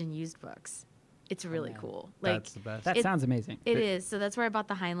vintage and used books. It's really cool. Like, that's the best. That sounds amazing. It is. So that's where I bought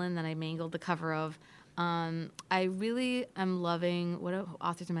the Heinlein that I mangled the cover of. I really am loving, what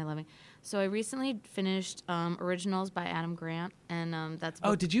authors am I loving? So I recently finished Originals by Adam Grant, and that's...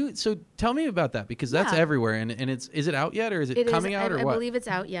 Oh, did you? So tell me about that, because that's everywhere, and is it out yet, or is it coming out, or what? I believe it's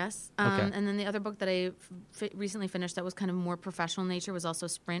out, yes. Okay. And then the other book that I recently finished that was kind of more professional nature was also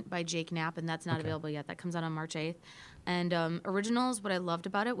Sprint by Jake Knapp, and that's not available yet. That comes out on March 8th. And Originals, what I loved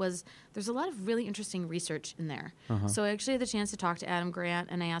about it was there's a lot of really interesting research in there. So I actually had the chance to talk to Adam Grant,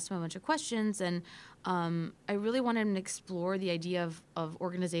 and I asked him a bunch of questions, and I really wanted him to explore the idea of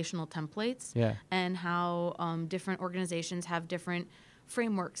organizational templates and how different organizations have different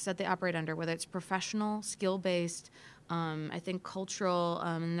frameworks that they operate under, whether it's professional, skill-based, I think cultural,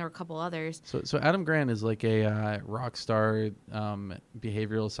 and there were a couple others. So Adam Grant is like a rock star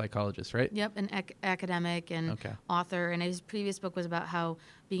behavioral psychologist, right? Yep, an academic and author. And his previous book was about how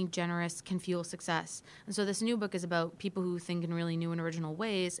being generous can fuel success. And so this new book is about people who think in really new and original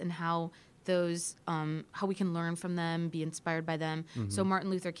ways, and how those how we can learn from them, be inspired by them. So Martin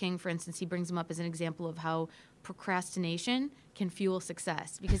Luther King, for instance, he brings him up as an example of how procrastination can fuel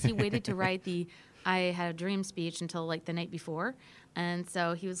success, because he waited to write the I had a dream speech until like the night before. And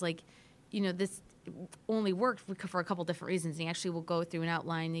so he was like, this only worked for a couple different reasons. And he actually will go through and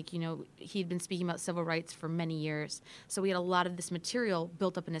outline, like, he'd been speaking about civil rights for many years. So he had a lot of this material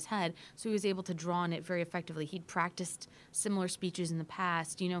built up in his head. So he was able to draw on it very effectively. He'd practiced similar speeches in the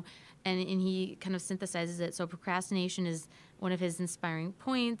past, and he kind of synthesizes it. So procrastination is one of his inspiring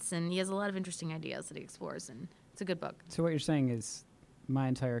points. And he has a lot of interesting ideas that he explores. And it's a good book. So what you're saying is my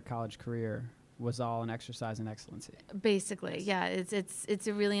entire college career was all an exercise in excellency. Basically, yeah. It's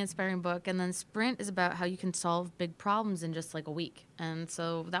a really inspiring book. And then Sprint is about how you can solve big problems in just like a week. And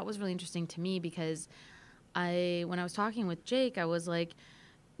so that was really interesting to me, because when I was talking with Jake, I was like,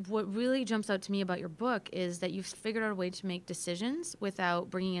 what really jumps out to me about your book is that you've figured out a way to make decisions without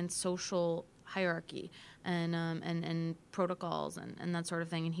bringing in social hierarchy and protocols and that sort of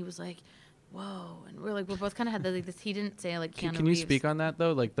thing. And he was like, whoa. And we're both kind of had this. He didn't say like Keanu Can you Reeves. speak on that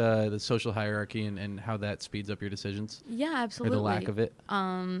though, like the social hierarchy and how that speeds up your decisions? Yeah, absolutely. Or the lack of it.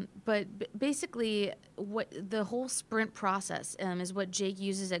 But basically, what the whole sprint process is what Jake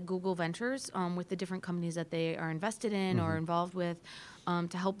uses at Google Ventures with the different companies that they are invested in or involved with,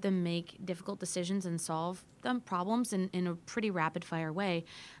 to help them make difficult decisions and solve them problems in a pretty rapid fire way.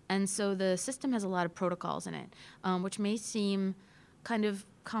 And so the system has a lot of protocols in it, which may seem kind of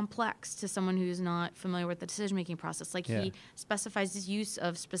complex to someone who's not familiar with the decision-making process. Like he specifies his use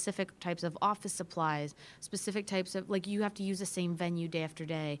of specific types of office supplies, specific types of, like, you have to use the same venue day after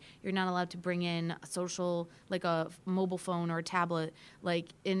day. You're not allowed to bring in a social, like a mobile phone or a tablet, like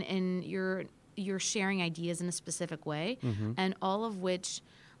in you're sharing ideas in a specific way, and all of which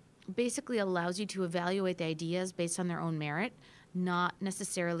basically allows you to evaluate the ideas based on their own merit, not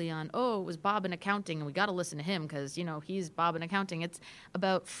necessarily on, it was Bob in accounting and we got to listen to him because, he's Bob in accounting. It's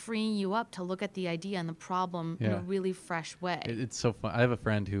about freeing you up to look at the idea and the problem in a really fresh way. It's so fun. I have a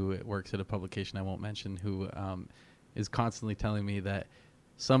friend who works at a publication I won't mention who is constantly telling me that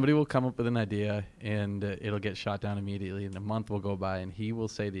somebody will come up with an idea and it'll get shot down immediately, and a month will go by and he will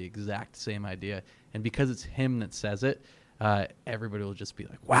say the exact same idea. And because it's him that says it, everybody will just be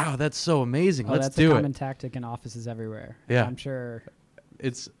like, wow, that's so amazing. Let's do it. That's a common tactic in offices everywhere. Yeah. I'm sure.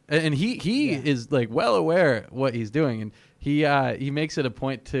 And he is like well aware what he's doing. And he makes it a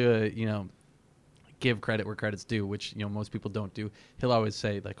point to, give credit where credit's due, which, most people don't do. He'll always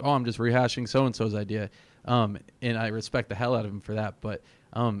say like, I'm just rehashing so-and-so's idea. And I respect the hell out of him for that. But,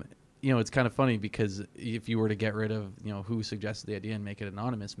 it's kind of funny because if you were to get rid of, who suggested the idea and make it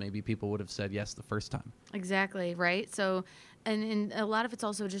anonymous, maybe people would have said yes the first time. Exactly, right? So, and a lot of it's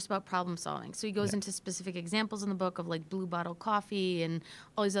also just about problem solving. So he goes into specific examples in the book of like Blue Bottle Coffee and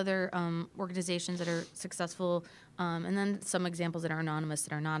all these other organizations that are successful, and then some examples that are anonymous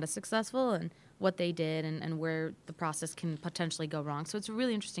that are not as successful, and what they did and where the process can potentially go wrong. So it's a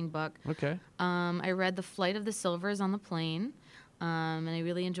really interesting book. Okay. I read The Flight of the Silvers on the plane. And I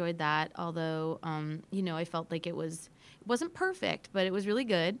really enjoyed that, although, I felt like it wasn't perfect, but it was really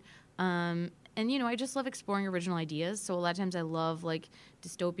good. And, I just love exploring original ideas. So a lot of times I love, like,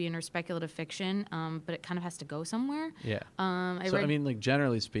 dystopian or speculative fiction, but it kind of has to go somewhere. Yeah. Like,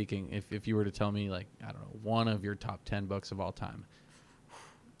 generally speaking, if you were to tell me, like, I don't know, one of your top 10 books of all time.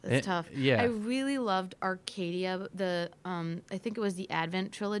 That's tough. Yeah. I really loved Arcadia, I think it was the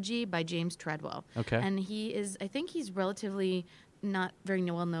Advent trilogy by James Treadwell. Okay. And I think he's relatively not very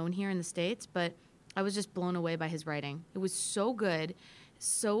well known here in the States, but I was just blown away by his writing. It was so good,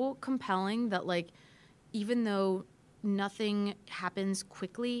 so compelling that, like, even though nothing happens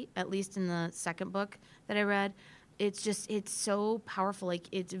quickly, at least in the second book that I read, it's so powerful. Like,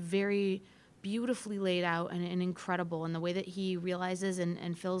 it's very beautifully laid out and incredible, and the way that he realizes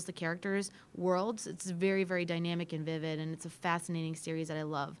and fills the characters' worlds, it's very, very dynamic and vivid, and it's a fascinating series that I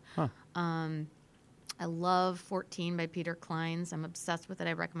love. Huh. I love 14 by Peter Clines. I'm obsessed with it.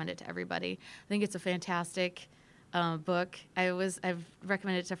 I recommend it to everybody. I think it's a fantastic book. I've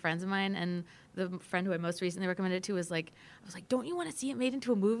recommended it to friends of mine, and the friend who I most recently recommended it to was like, I was like, don't you want to see it made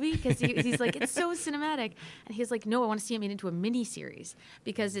into a movie? Because he's like, it's so cinematic, and he's like, no, I want to see it made into a mini series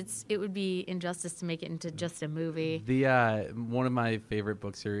because it would be injustice to make it into just a movie. The one of my favorite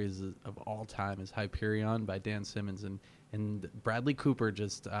book series of all time is Hyperion by Dan Simmons, and Bradley Cooper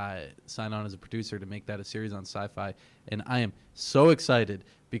just signed on as a producer to make that a series on Sci-Fi, and I am so excited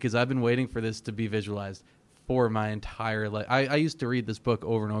because I've been waiting for this to be visualized for my entire life. I used to read this book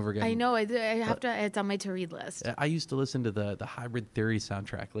over and over again. I know. I have to. It's on my to-read list. I used to listen to the Hybrid Theory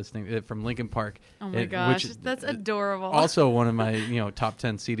soundtrack, listening from Linkin Park. Oh my gosh, that's adorable. Also one of my top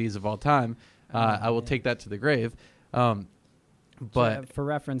 10 CDs of all time. I will take that to the grave. But for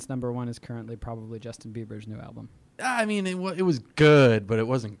reference, number 1 is currently probably Justin Bieber's new album. I mean, it was good, but it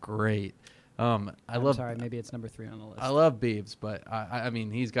wasn't great. Sorry, maybe it's number 3 on the list. I love Biebs, but I mean,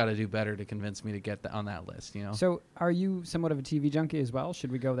 he's got to do better to convince me to get on that list, So are you somewhat of a TV junkie as well?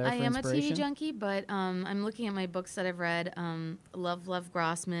 Should we go there for inspiration? I am a TV junkie, but I'm looking at my books that I've read. Love Lev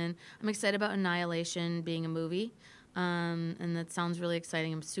Grossman. I'm excited about Annihilation being a movie, and that sounds really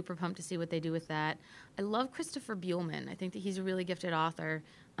exciting. I'm super pumped to see what they do with that. I love Christopher Buehlman. I think that he's a really gifted author.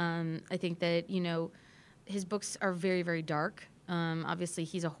 I think that, his books are very, very dark. Obviously,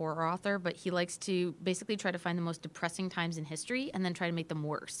 he's a horror author, but he likes to basically try to find the most depressing times in history and then try to make them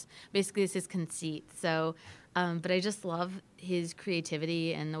worse. Basically, it's his conceit. So, but I just love his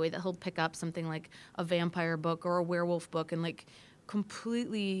creativity and the way that he'll pick up something like a vampire book or a werewolf book and like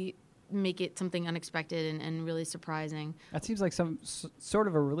completely make it something unexpected and really surprising. That seems like some sort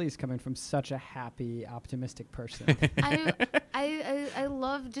of a release coming from such a happy, optimistic person. I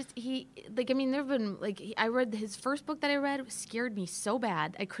love there've been I read his first book that I read scared me so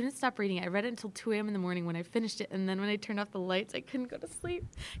bad. I couldn't stop reading it. I read it until 2 a.m. in the morning when I finished it. And then when I turned off the lights, I couldn't go to sleep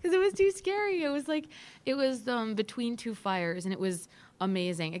because it was too scary. It was Between Two Fires, and it was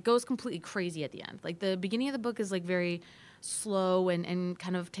amazing. It goes completely crazy at the end. Like the beginning of the book is like very slow and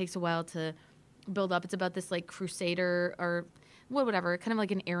kind of takes a while to build up. It's about this like crusader or whatever, kind of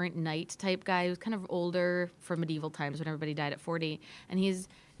like an errant knight type guy who's kind of older from medieval times when everybody died at 40. And he's,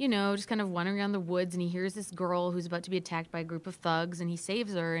 just kind of wandering around the woods, and he hears this girl who's about to be attacked by a group of thugs, and he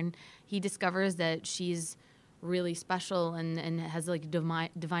saves her, and he discovers that she's really special and has like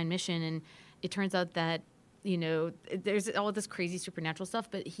divine mission. And it turns out that there's all this crazy supernatural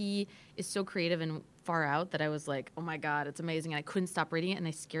stuff, but he is so creative and far out that I was like, oh my God, it's amazing. And I couldn't stop reading it, and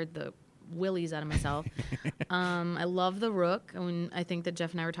I scared the willies out of myself. I love The Rook. I think that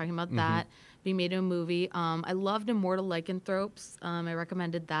Jeff and I were talking about that being made into a movie. I loved Immortal Lycanthropes. I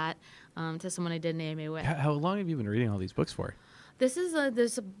recommended that to someone I did an AMA with. How long have you been reading all these books for?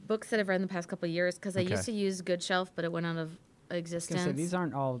 There's books that I've read in the past couple of years because I used to use Good Shelf, but it went out of existence. So these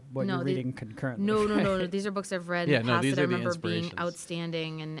aren't all what you're reading concurrently. No. These are books I've read in the past that I remember being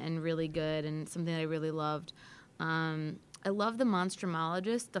outstanding and really good and something that I really loved. I love The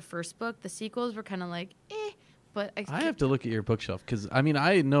Monstrumologist, the first book. The sequels were kind of like, but I have to look at your bookshelf because,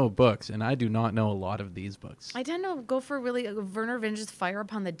 I know books, and I do not know a lot of these books. I tend to go for Werner Vinge's Fire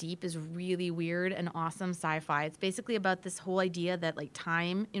Upon the Deep is really weird and awesome sci-fi. It's basically about this whole idea that like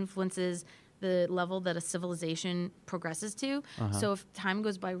time influences the level that a civilization progresses to. So if time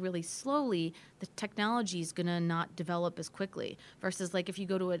goes by really slowly, the technology is going to not develop as quickly versus like if you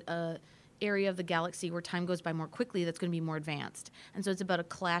go to a area of the galaxy where time goes by more quickly, that's going to be more advanced. And so it's about a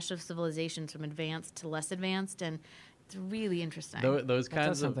clash of civilizations from advanced to less advanced, and it's really interesting. Those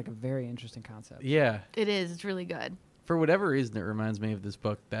kinds sounds like a very interesting concept. Yeah. It is. It's really good. For whatever reason, it reminds me of this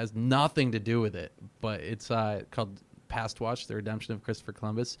book that has nothing to do with it, but it's called Past Watch, The Redemption of Christopher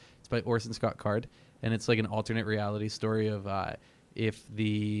Columbus. It's by Orson Scott Card, and it's like an alternate reality story of and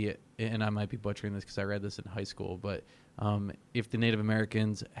I might be butchering this because I read this in high school, but if the Native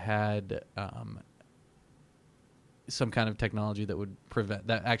Americans had some kind of technology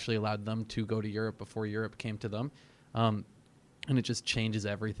that actually allowed them to go to Europe before Europe came to them, and it just changes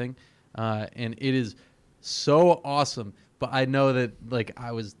everything, and it is so awesome. But I know that like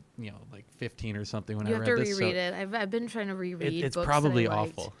I was 15 or something when I read this. You have to reread it. I've been trying to reread it's books probably that I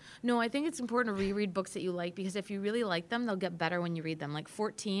liked. awful. No, I think it's important to reread books that you like because if you really like them, they'll get better when you read them. Like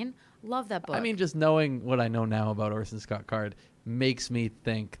 14, love that book. Just knowing what I know now about Orson Scott Card makes me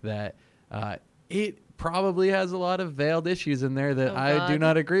think that it probably has a lot of veiled issues in there that I do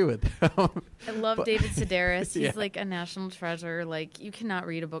not agree with. I love David Sedaris. He's like a national treasure. Like you cannot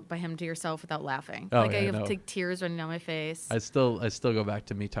read a book by him to yourself without laughing. I have like tears running down my face. I still go back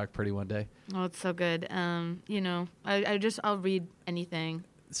to Me Talk Pretty One Day. Oh, it's so good. I'll read anything.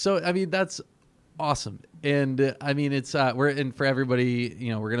 So that's awesome. And I mean, it's for everybody,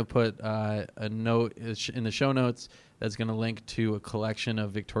 we're going to put a note in the show notes that's going to link to a collection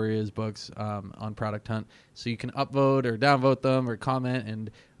of Victoria's books on Product Hunt. So you can upvote or downvote them or comment,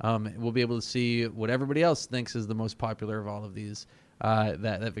 and we'll be able to see what everybody else thinks is the most popular of all of these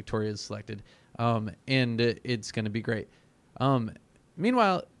that Victoria has selected. And it's going to be great.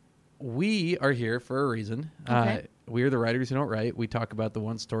 Meanwhile, we are here for a reason. Okay. We are the writers who don't write. We talk about the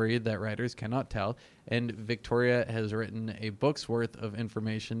one story that writers cannot tell. And Victoria has written a book's worth of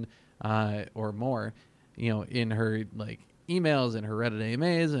information or more, in her emails and her Reddit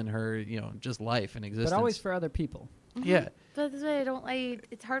AMAs and her, just life and existence. But always for other people. Mm-hmm. Yeah. But this way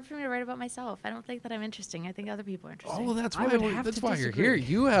it's hard for me to write about myself. I don't think that I'm interesting. I think other people are interesting. Oh, well, that's I why would have that's to why you're disagree. here.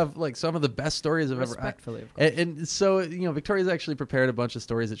 You have some of the best stories I've ever. Respectfully, of course. And so Victoria's actually prepared a bunch of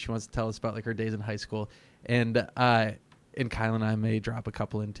stories that she wants to tell us about, her days in high school, and Kyle and I may drop a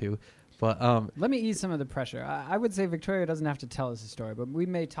couple in too. But let me ease some of the pressure. I would say Victoria doesn't have to tell us a story, but we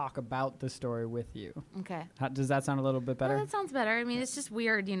may talk about the story with you. Okay. Does that sound a little bit better? Yeah, that sounds better. I mean, it's just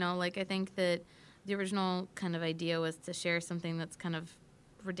weird, I think that the original kind of idea was to share something that's kind of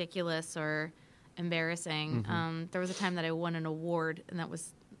ridiculous or embarrassing. Mm-hmm. There was a time that I won an award, and that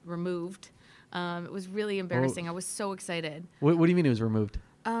was removed. It was really embarrassing. I was so excited. What do you mean it was removed?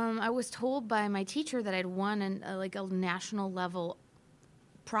 I was told by my teacher that I'd won a national level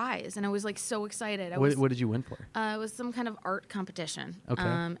prize, and I was so excited. What did you win for? It was some kind of art competition. Okay.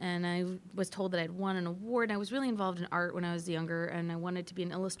 And I was told that I'd won an award. And I was really involved in art when I was younger, and I wanted to be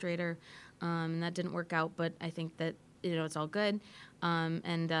an illustrator, and that didn't work out. But I think that it's all good.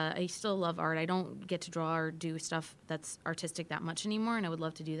 And I still love art. I don't get to draw or do stuff that's artistic that much anymore, and I would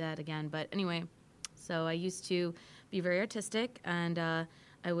love to do that again. But anyway, so I used to be very artistic, and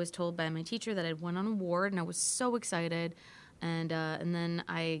I was told by my teacher that I'd won an award, and I was so excited. And then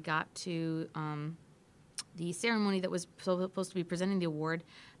I got to the ceremony that was supposed to be presenting the award,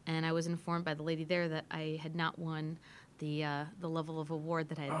 and I was informed by the lady there that I had not won the level of award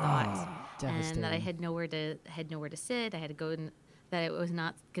that I had thought, and that I had nowhere to sit. I had to go, and that it was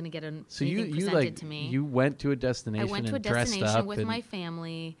not going to get anything presented to me. You went to a destination. I went to a destination with my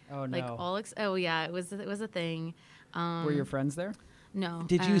family. Oh no! Oh yeah, it was a thing. Were your friends there? No.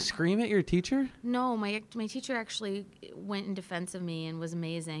 Did you scream at your teacher? No, my teacher actually went in defense of me and was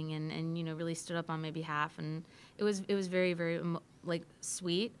amazing, and really stood up on my behalf, and it was very, very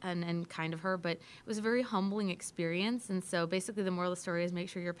sweet and kind of her, but it was a very humbling experience. And so basically the moral of the story is make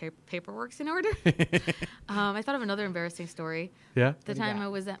sure your paperwork's in order. I thought of another embarrassing story. Yeah. The time I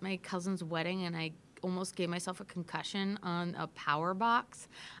was at my cousin's wedding, and I almost gave myself a concussion on a power box.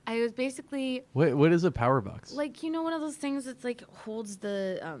 I was basically... What is a power box? one of those things that's holds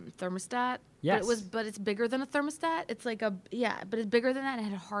the thermostat. Yes. But it's bigger than a thermostat. It's but it's bigger than that. It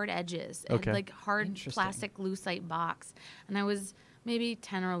had hard edges. It had hard plastic lucite box. And I was maybe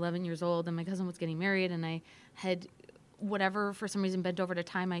 10 or 11 years old, and my cousin was getting married, and I had for some reason bent over to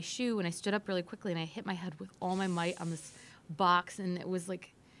tie my shoe, and I stood up really quickly, and I hit my head with all my might on this box, and it was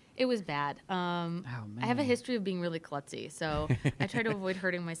it was bad. I have a history of being really klutzy, so I try to avoid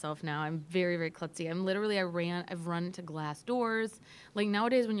hurting myself now. I'm very, very klutzy. I've run into glass doors.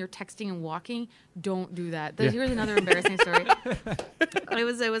 Nowadays, when you're texting and walking, don't do that. Here's another embarrassing story.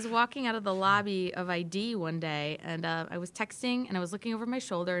 I was walking out of the lobby of ID one day, and I was texting, and I was looking over my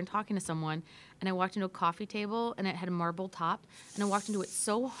shoulder and talking to someone, and I walked into a coffee table, and it had a marble top, and I walked into it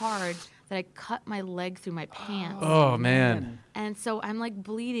so hard that I cut my leg through my pants. Oh man. And so I'm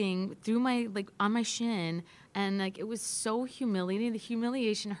bleeding through my on my shin, and it was so humiliating. The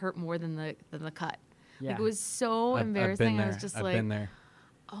humiliation hurt more than the cut. Yeah. It was so embarrassing. I was just I've been there.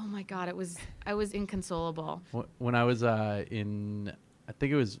 Oh my God, I was inconsolable. When I was in, I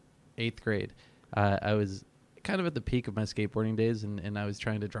think it was 8th grade, I was kind of at the peak of my skateboarding days, and I was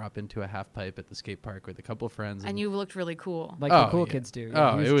trying to drop into a half pipe at the skate park with a couple of friends. And you looked really cool. The cool kids do.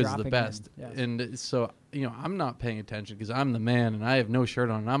 Yeah, it was the best. Yes. And so, I'm not paying attention because I'm the man, and I have no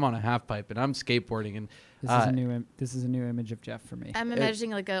shirt on, and I'm on a half pipe, and I'm skateboarding. And this is a new image of Jeff for me. I'm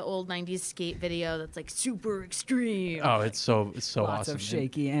imagining an old 90s skate video that's super extreme. Oh, it's so Lots awesome. of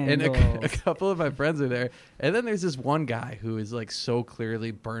shaky and angles. a couple of my friends are there. And then there's this one guy who is so clearly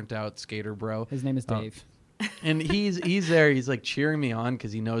burnt out skater bro. His name is Dave. And he's there. He's cheering me on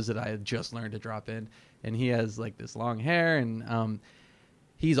because he knows that I had just learned to drop in. And he has this long hair, and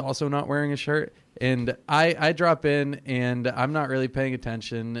he's also not wearing a shirt. And I drop in, and I'm not really paying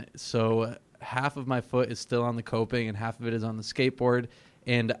attention. So half of my foot is still on the coping, and half of it is on the skateboard.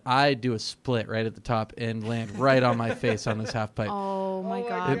 and I do a split right at the top and land right on my face on this half pipe. Oh my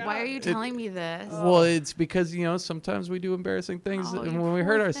God! Why are you telling me this? Well, it's because sometimes we do embarrassing things when we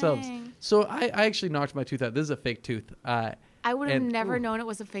hurt ourselves. So I actually knocked my tooth out. This is a fake tooth. I would have never known it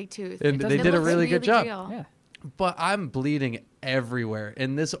was a fake tooth. And they did a really good job. Yeah. But I'm bleeding everywhere,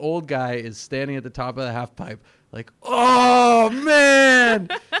 and this old guy is standing at the top of the half pipe, like, oh man.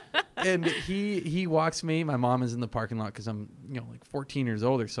 And he walks me. My mom is in the parking lot because I'm like 14 years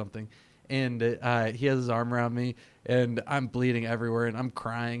old or something, and he has his arm around me, and I'm bleeding everywhere, and I'm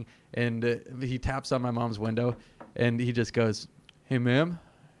crying, and he taps on my mom's window, and he just goes, "Hey, ma'am,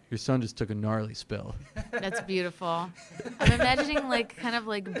 your son just took a gnarly spill." That's beautiful. I'm imagining like kind of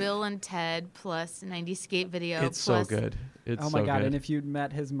like Bill and Ted plus 90s skate video. It's so good. It's oh my God! good. And if you'd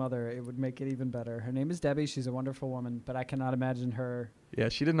met his mother, it would make it even better. Her name is Debbie. She's a wonderful woman, but I cannot imagine her. Yeah,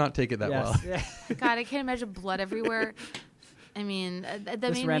 she did not take it that well. Yeah. God, I can't imagine blood everywhere. I mean,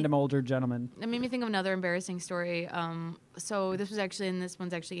 this random older gentleman. That made me think of another embarrassing story. So this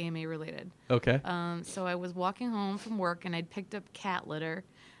one's actually AMA related. Okay. So I was walking home from work and I'd picked up cat litter.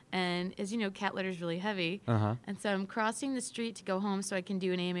 And as you know, cat litter is really heavy. Uh-huh. And so I'm crossing the street to go home so I can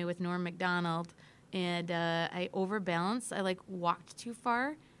do an AMA with Norm Macdonald. And I overbalanced. I walked too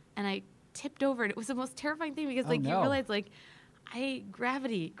far and I tipped over. And it was the most terrifying thing because you realize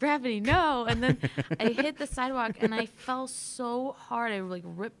gravity, no. And then I hit the sidewalk and I fell so hard. I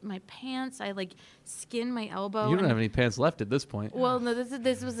ripped my pants. I skinned my elbow. You don't have any pants left at this point. Well, no,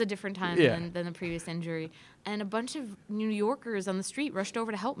 this was a different time than the previous injury. And a bunch of New Yorkers on the street rushed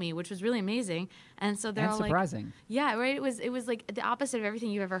over to help me, which was really amazing. And so they're all surprising. Yeah, right. It was like the opposite of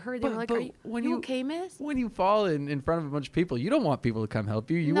everything you've ever heard. They were like, "Are you okay, miss?" When you fall in front of a bunch of people, you don't want people to come help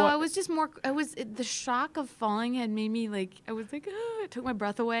you. I was just more. The shock of falling had made me I was like, it took my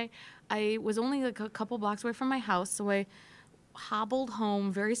breath away. I was only a couple blocks away from my house, so I hobbled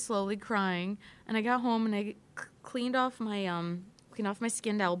home very slowly, crying. And I got home and I cleaned off my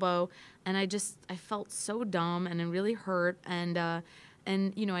skinned elbow, and I felt so dumb and it really hurt. And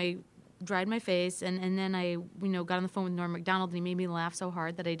I dried my face, and then I got on the phone with Norm Macdonald, and he made me laugh so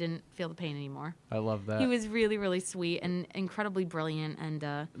hard that I didn't feel the pain anymore. I love that. He was really, really sweet and incredibly brilliant. And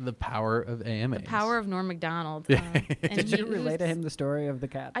the power of AMA. The power of Norm Macdonald. Did you relay to him the story of the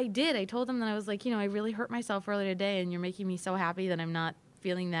cat? I did. I told him that I was I really hurt myself earlier today, and you're making me so happy that I'm not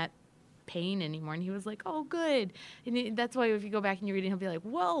feeling that pain anymore. And he was like, "Oh, good." And that's why if you go back and you read it, he'll be like,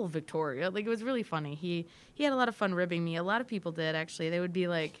 "Well, Victoria." It was really funny. He had a lot of fun ribbing me. A lot of people did, actually. They would be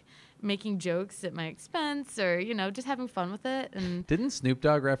making jokes at my expense, or just having fun with it. And didn't Snoop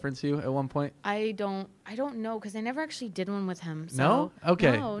Dogg reference you at one point? I don't know, because I never actually did one with him. So. No?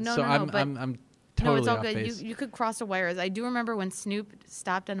 Okay. No. So I'm totally it's all off good. base. You could cross the wires. I do remember when Snoop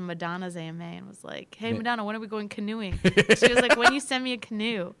stopped at Madonna's AMA and was like, "Hey, Madonna, when are we going canoeing?" She was like, "When you send me a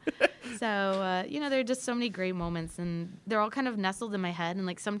canoe." So there are just so many great moments, and they're all kind of nestled in my head.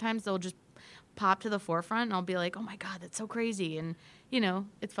 And sometimes they'll just pop to the forefront, and I'll be like, "Oh my God, that's so crazy!" And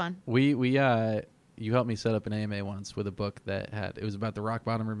it's fun. You helped me set up an AMA once with a book it was about the Rock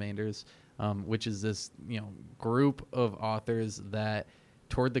Bottom Remainders, which is this group of authors that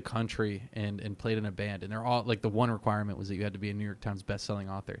toured the country and played in a band, and they're all the one requirement was that you had to be a New York Times best-selling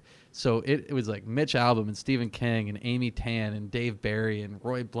author. So it was Mitch Albom and Stephen King and Amy Tan and Dave Barry and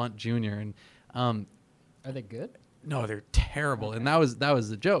Roy Blunt Jr. and are they good? No, they're terrible. Okay. And that was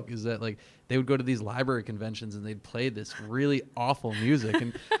the joke, is that they would go to these library conventions and they'd play this really awful music,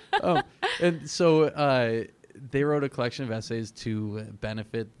 and so they wrote a collection of essays to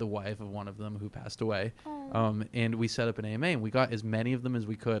benefit the wife of one of them who passed away. And we set up an AMA, and we got as many of them as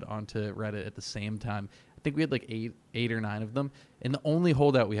we could onto Reddit at the same time. I think we had eight or nine of them, and the only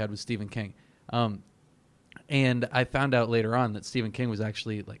holdout we had was Stephen King. And I found out later on that Stephen King was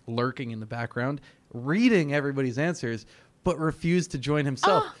actually lurking in the background, reading everybody's answers, but refused to join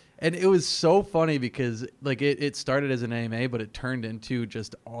himself. And it was so funny because it started as an AMA, but it turned into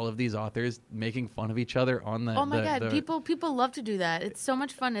just all of these authors making fun of each other on the. Oh my God! People love to do that. It's so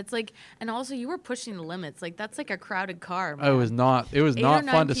much fun. It's and also you were pushing the limits. That's a crowded car. Man. It was not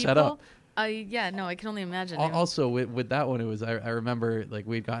fun to set up. Yeah, no, I can only imagine. Also, with that one, it was. I remember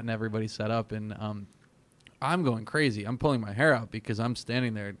we'd gotten everybody set up, and I'm going crazy. I'm pulling my hair out because I'm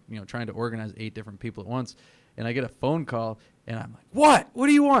standing there, trying to organize 8 different people at once. And I get a phone call, and I'm like, "What? What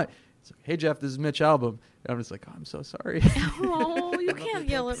do you want?" It's like, "Hey, Jeff, this is Mitch Albom." And I'm just like, "Oh, I'm so sorry." Oh, you can't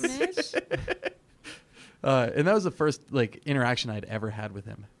yell at Mitch. And that was the first interaction I'd ever had with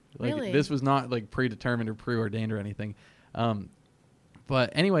him. Really? This was not predetermined or preordained or anything.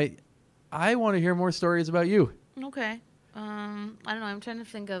 But anyway, I want to hear more stories about you. Okay. I don't know. I'm trying to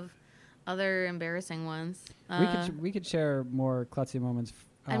think of Other embarrassing ones. We could share more klutzy moments.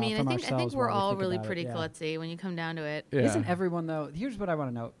 I mean, from I think ourselves we're while we all think really about it, pretty yeah. klutzy when you come down to it. Yeah. Isn't everyone though? Here's what I want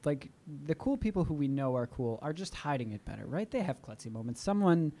to know: like the cool people who we know are cool are just hiding it better, right? They have klutzy moments.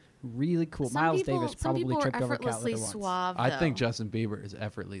 Someone really cool, Some Miles people, Davis, some probably people are tripped over a cat effortlessly litter once. suave. I think though. Justin Bieber is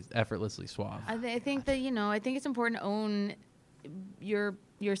effortlessly suave. I think that I think it's important to own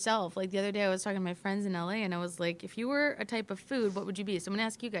yourself. Like the other day, I was talking to my friends in LA, and I was like, if you were a type of food, what would you be? So I'm gonna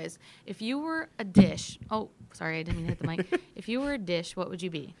ask you guys: if you were a dish. Oh, sorry, I didn't mean to hit the mic. If you were a dish, what would you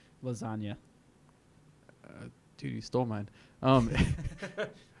be? Lasagna. Dude, you stole mine.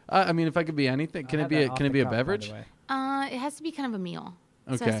 I mean, if I could be anything, can it be a beverage? It has to be kind of a meal.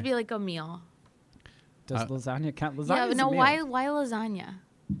 So it has to be like a meal. Does lasagna count? Lasagna Yeah, is no. a meal. Why lasagna?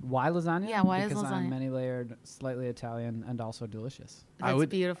 Why lasagna? Yeah, why is because I'm lasagna? many layered, slightly Italian, and also delicious. That's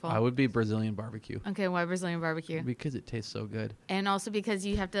beautiful. I would be Brazilian barbecue. Okay, why Brazilian barbecue? Because it tastes so good. And also because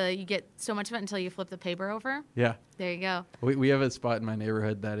you get so much of it until you flip the paper over. Yeah. There you go. We have a spot in my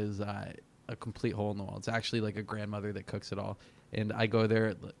neighborhood that is a complete hole in the wall. It's actually like a grandmother that cooks it all. And I go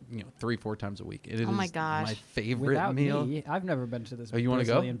there, 3-4 times a week. It is my gosh. my favorite Without meal. me, I've never been to this. Oh, you want to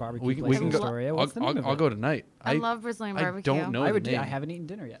go? Brazilian barbecue We place can in go. Astoria. What's the name of I'll it? go tonight. I love Brazilian barbecue. I don't know I the would. name. I haven't eaten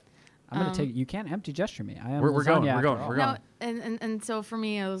dinner yet. I'm gonna take. You can't empty gesture me. I am. We're going. lasagna We're after going. all. We're No, going. and so for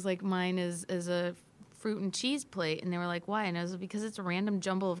me, I was like, mine is a fruit and cheese plate, and they were like, why? And I was like, because it's a random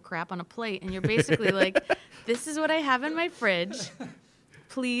jumble of crap on a plate, and you're basically like, this is what I have in my fridge.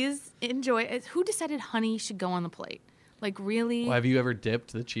 Please enjoy it. Who decided honey should go on the plate? Like, really? Well, have you ever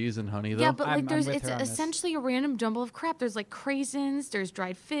dipped the cheese in honey though? Yeah, but I'm like with it's her on this. essentially a random jumble of crap. There's like craisins, there's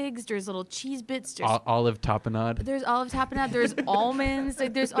dried figs, there's little cheese bits, there's Olive tapenade. there's olive tapenade, there's almonds,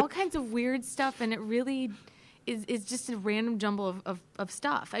 like there's all kinds of weird stuff, and it really is just a random jumble of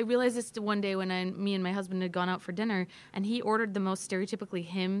stuff. I realized this one day when me and my husband had gone out for dinner, and he ordered the most stereotypically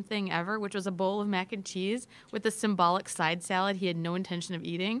him thing ever, which was a bowl of mac and cheese with a symbolic side salad he had no intention of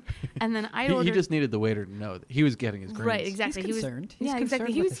eating. And then I ordered. He just needed the waiter to know that he was getting his greens. Right, exactly. He's concerned. He's yeah, concerned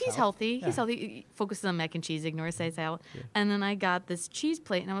exactly. with his He's health. healthy. Yeah. He's healthy. He focuses on mac and cheese, ignores side salad. Yeah. And then I got this cheese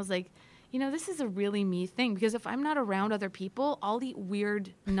plate, and I was like, this is a really me thing, because if I'm not around other people, I'll eat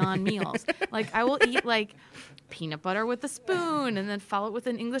weird non-meals. Like I will eat like peanut butter with a spoon, and then follow it with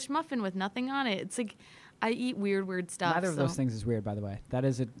an English muffin with nothing on it. It's like I eat weird stuff. Neither of those things is weird, by the way. That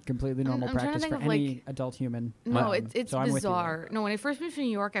is a completely normal I'm trying to practice think for of, any like- adult human. No, it's so I'm with you there. bizarre. No, when I first moved to New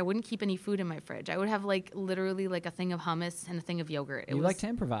York, I wouldn't keep any food in my fridge. I would have like literally like a thing of hummus and a thing of yogurt. You like to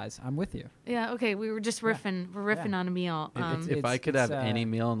improvise. I'm with you. Yeah, okay. We were just riffing. We're riffing on a meal. If I could have any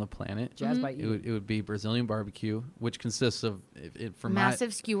meal on the planet, Jazz by eat. it would be Brazilian barbecue, which consists of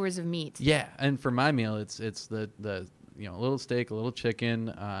massive skewers of meat. Yeah, and for my meal, it's the little steak, a little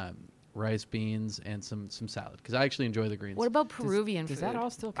chicken, rice, beans, and some salad, because I actually enjoy the greens. What about Peruvian food? Does that all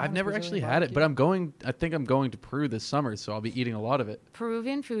still count I've as never Brazilian actually had it, but barbecue? I think I'm going to Peru this summer, so I'll be eating a lot of it.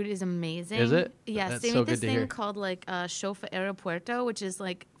 Peruvian food is amazing. Is it? Yes. That's They so make this good to thing hear. called like chofa aeropuerto, which is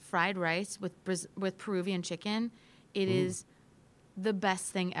like fried rice with Peruvian chicken. It is the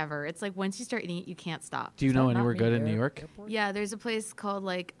best thing ever. It's like once you start eating it, you can't stop. Do you know anywhere good in New York? Airport? Yeah, there's a place called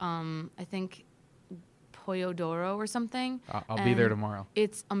like I think Pollo Doro or something. I'll be there And tomorrow.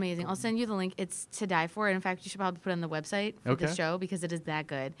 It's amazing. I'll send you the link. It's to die for. And in fact, you should probably put it on the website for the Okay. show, because it is that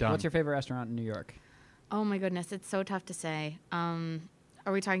good. Done. What's your favorite restaurant in New York? Oh my goodness, it's so tough to say. Are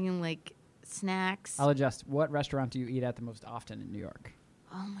we talking like snacks? I'll adjust. What restaurant do you eat at the most often in New York?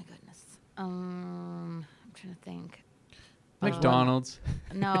 Oh my goodness. I'm trying to think. McDonald's.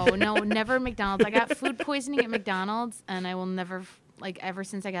 No, never McDonald's. I got food poisoning at McDonald's, and I will never. Ever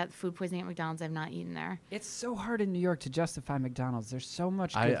since I got food poisoning at McDonald's, I've not eaten there. It's so hard in New York to justify McDonald's. There's so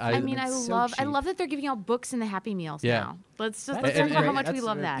much good food. I mean, and I it's so love cheap. that they're giving out books in the Happy Meals Yeah. now. Let's That's talk and- about how and- much we that's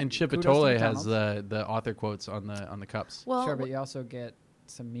love very- that. And Kudos to Chipotle has McDonald's. the author quotes on the cups. Well, Sure, but you also get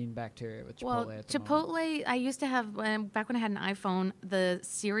some mean bacteria with Chipotle well, at the moment. Chipotle. I used to have back when I had an iPhone. The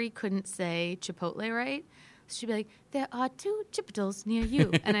Siri couldn't say Chipotle right. So she'd be like, "There are 2 Chipotles near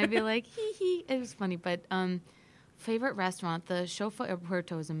you," and I'd be like, "Hee hee." It was funny, but favorite restaurant, the Chofa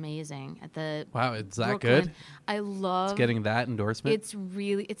Aeropuerto is amazing at the. Wow, it's that Brooklyn. good? I love. It's getting that endorsement?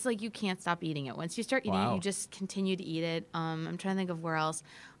 It's like you can't stop eating it. Once you start eating it, Wow. you just continue to eat it. I'm trying to think of where else.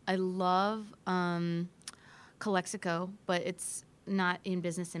 I love Calexico, but it's not in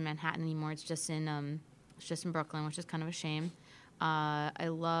business in Manhattan anymore. It's just in Brooklyn, which is kind of a shame. I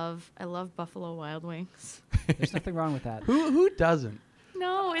love Buffalo Wild Wings. There's nothing wrong with that. Who doesn't?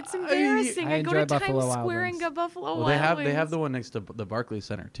 No, it's embarrassing. I I go to enjoy Times Buffalo Wild Square and Wings. get Buffalo Well, Wild Wings. they have the one next to the Barclays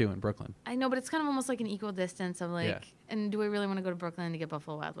Center too in Brooklyn. I know, but it's kind of almost like an equal distance of like. Yeah. And do I really want to go to Brooklyn to get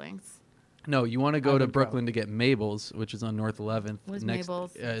Buffalo Wild Wings? No, you want to go I to would go. Brooklyn to get Mabel's, which is on North 11th. Where's next,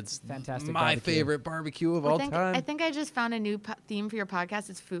 Mabel's? It's Fantastic my barbecue. favorite barbecue of all time. I think I just found a new theme for your podcast.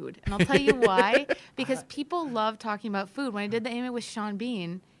 It's food. And I'll tell you why. Because people love talking about food. When I did the AMA with Sean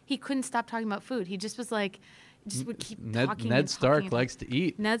Bean, he couldn't stop talking about food. He just was like, just would keep talking. Ned and Stark talking and likes to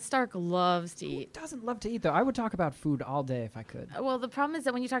eat. Ned Stark loves to Who eat. doesn't love to eat, though? I would talk about food all day if I could. Well, the problem is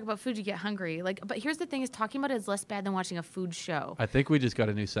that when you talk about food, you get hungry. But here's the thing: is talking about it is less bad than watching a food show. I think we just got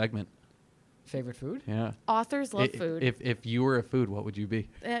a new segment. Favorite food? Yeah. Authors love food. If you were a food, what would you be?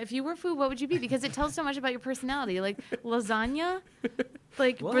 If you were food, what would you be? Because it tells so much about your personality. Like lasagna,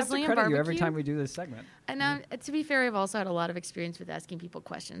 like We'll Brazilian have to credit barbecue. you every time we do this segment. And to be fair, I've also had a lot of experience with asking people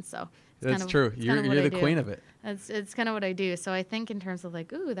questions. So it's That's kind of, true. it's kind of what You're I the do. queen of it. It's kind of what I do. So I think in terms of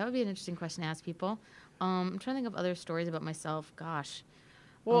like, ooh, that would be an interesting question to ask people. I'm trying to think of other stories about myself. Gosh.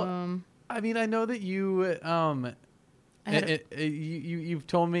 Well, I mean, I know that you you've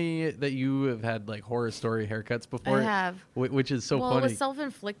told me that you have had like horror story haircuts before. I have. Which is so Well, funny. it was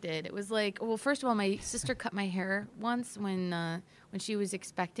self-inflicted. It was like, well, first of all, my sister cut my hair once when she was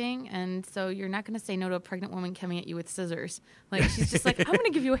expecting, and so you're not going to say no to a pregnant woman coming at you with scissors. Like she's just like, I'm going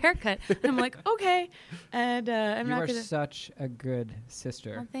to give you a haircut. And I'm like, okay, and I'm You not are going to. such a good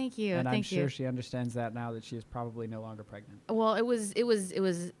sister. Oh, thank you. And I'm Thank sure you. she understands that now that she is probably no longer pregnant. Well, it was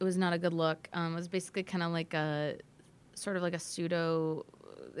not a good look. It was basically kind of like a sort of like a pseudo.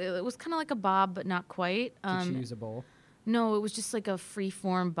 It was kind of like a bob, but not quite. Did she use a bowl? No, it was just like a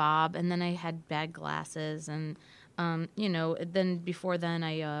free-form bob, and then I had bad glasses, and then before then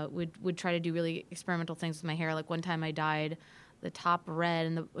I would try to do really experimental things with my hair. Like one time I dyed the top red,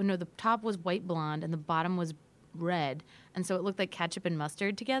 and the top was white blonde, and the bottom was red, and so it looked like ketchup and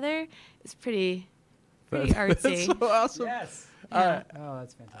mustard together. It's pretty artsy. That's so awesome. Yes. Yeah. Oh,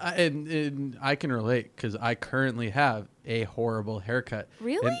 that's fantastic. And I can relate because I currently have a horrible haircut.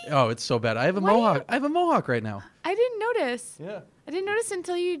 Really? And, it's so bad. I have a Why do you- mohawk. I have a mohawk right now. I didn't notice. Yeah. I didn't notice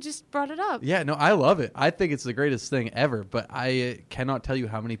until you just brought it up. Yeah, no, I love it. I think it's the greatest thing ever. But I cannot tell you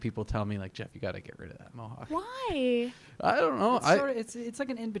how many people tell me, like, Jeff, you got to get rid of that mohawk. Why? I don't know. It's like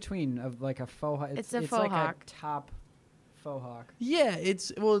an in between of like a faux hawk. It's a it's faux like hawk. a top faux hawk. Yeah,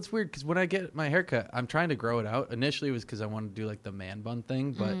 it's weird because when I get my haircut, I'm trying to grow it out. Initially, it was because I wanted to do like the man bun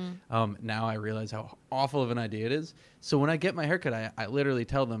thing, but now I realize how awful of an idea it is. So when I get my haircut, I literally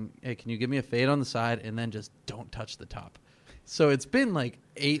tell them, "Hey, can you give me a fade on the side and then just don't touch the top?" So it's been like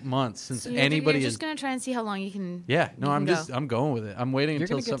 8 months since So you're anybody just gonna try and see how long you can. Yeah, no, you can I'm going with it. I'm waiting You're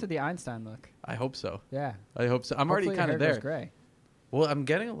until gonna get to the Einstein look. I hope so. Yeah. I hope so. I'm Hopefully already your kind of hair there. goes gray. Well, I'm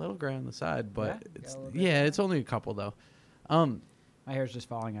getting a little gray on the side, but Yeah? You it's got a little bit? it's only a couple though. My hair's just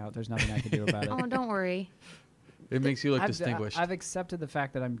falling out. There's nothing I can do about it. Oh, don't worry. It makes you look distinguished. I've accepted the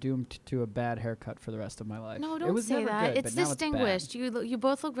fact that I'm doomed to a bad haircut for the rest of my life. No, It don't was say never that. good, It's but now distinguished. You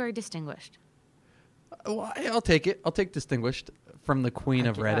both look very distinguished. Well, I'll take it. I'll take distinguished from the queen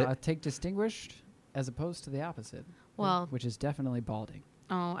of Reddit. I take distinguished as opposed to the opposite. Well- which is definitely balding.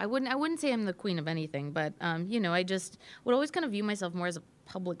 Oh, I wouldn't say I'm the queen of anything, but I just would always kind of view myself more as a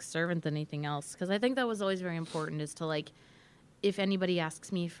public servant than anything else, because I think that was always very important. Is to like, if anybody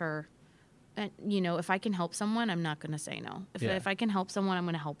asks me for, if I can help someone, I'm not going to say no. If I can help someone, I'm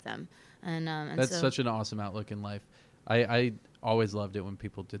going to help them. And That's so, such an awesome outlook in life. I always loved it when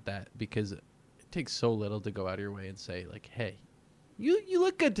people did that because it takes so little to go out of your way and say like, "Hey, you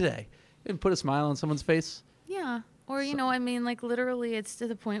look good today," and put a smile on someone's face. yeah. Or like literally, it's to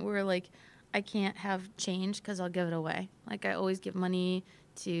the point where like I can't have change because I'll give it away. Like I always give money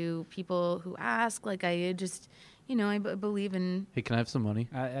to people who ask. Like I just, I believe in. Hey, can I have some money?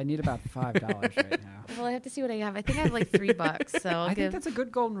 I need about $5 right now. Well, I have to see what I have. I think I have like $3, so I'll I think give. that's a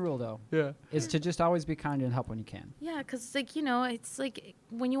good golden rule, though. Yeah. Is to just always be kind and help when you can. Yeah, because it's like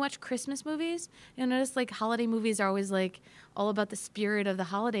when you watch Christmas movies, you'll notice like holiday movies are always like all about the spirit of the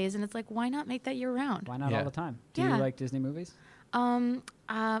holidays, and it's like why not make that year round? Why not Yeah. all the time? Do Yeah. you like Disney movies?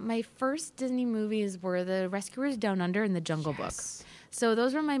 My first Disney movies were The Rescuers Down Under and The Jungle Book. So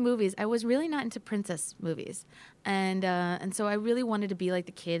those were my movies. I was really not into princess movies, and so I really wanted to be like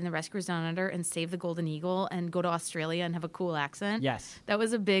the kid in The Rescuers Down Under and save the Golden Eagle and go to Australia and have a cool accent. Yes. That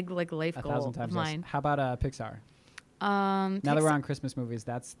was a big like life 1,000 goal times of mine. yes. How about Pixar? Now that we're on Christmas movies,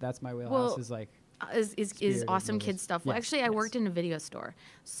 that's my wheelhouse. Well, is like is spirited awesome movies. kid stuff. Well, Yes, actually, I yes. worked in a video store,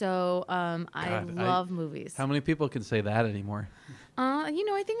 so I God, love movies. How many people can say that anymore?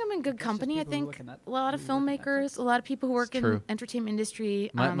 I think I'm in good company. I people who think work in a lot of who work in filmmakers, a lot of people who work in true. entertainment industry.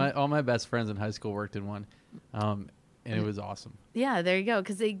 All my best friends in high school worked in one, and it was awesome. Yeah, there you go.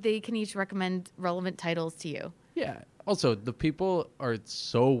 Because they can each recommend relevant titles to you. Yeah. Also, the people are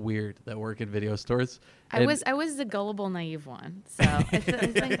so weird that work in video stores. I was the gullible, naive one. So I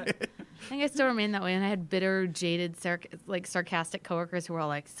think think I still remain that way. And I had bitter, jaded, sarcastic coworkers who were all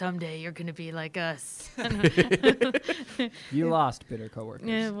like, "Someday you're going to be like us." You lost bitter coworkers.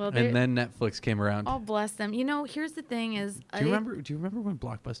 Yeah, well, and then Netflix came around. Oh, bless them. Here's the thing: is do you remember when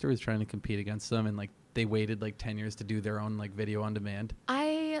Blockbuster was trying to compete against them, and like they waited like 10 years to do their own like video on demand?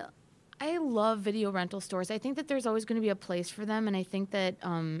 I love video rental stores. I think that there's always going to be a place for them, and I think that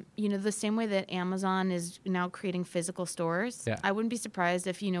the same way that Amazon is now creating physical stores. Yeah. I wouldn't be surprised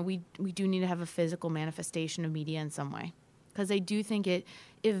if we do need to have a physical manifestation of media in some way, because I do think it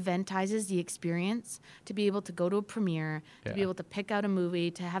eventizes the experience to be able to go to a premiere, to be able to pick out a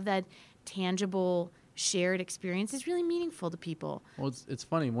movie, to have that tangible shared experience is really meaningful to people. Well, it's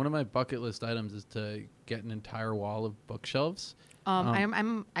funny. One of my bucket list items is to get an entire wall of bookshelves.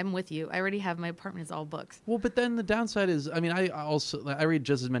 I'm with you. I already have my apartment is all books. Well, but then the downside is, I mean, I read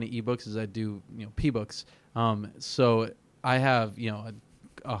just as many ebooks as I do, P-books. So I have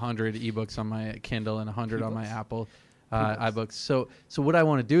 100 ebooks on my Kindle and 100 on my Apple iBooks. So what I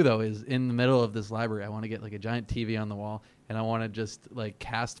want to do though is in the middle of this library, I want to get like a giant TV on the wall, and I want to just like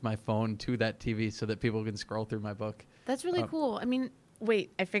cast my phone to that TV so that people can scroll through my book. That's really cool. I mean,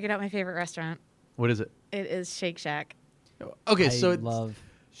 wait, I figured out my favorite restaurant. What is it? It is Shake Shack. Okay, I love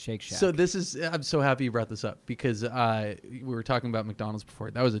Shake Shack. So I'm so happy you brought this up because we were talking about McDonald's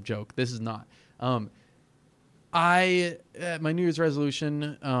before. That was a joke. This is not. My New Year's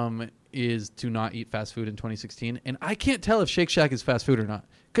resolution is to not eat fast food in 2016, and I can't tell if Shake Shack is fast food or not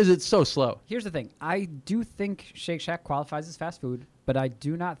because it's so slow. Here's the thing: I do think Shake Shack qualifies as fast food, but I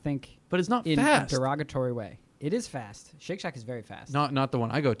do not think. But it's not in fast. a derogatory way. It is fast. Shake Shack is very fast. Not the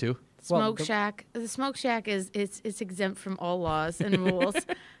one I go to. Smoke Shack. The Smoke Shack it's exempt from all laws and rules.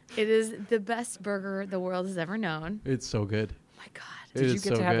 It is the best burger the world has ever known. It's so good. Oh my God. Did you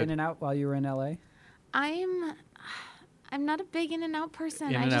get to have In-N-Out while you were in LA? I'm not a big In-N-Out person.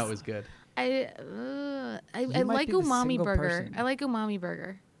 In-N-Out was good. I like umami burger. Person. I like umami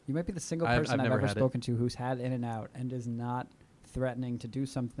burger. You might be the single I've person I've never ever had spoken to who's had In-N-Out and is not threatening to do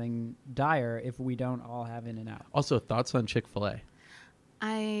something dire if we don't all have In-N-Out. Also, thoughts on Chick-fil-A?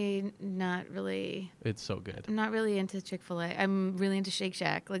 I'm not really. It's so good. I'm not really into Chick-fil-A. I'm really into Shake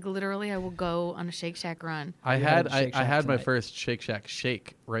Shack. Like literally, I will go on a Shake Shack run. I You had had Shake Shack my tonight. first Shake Shack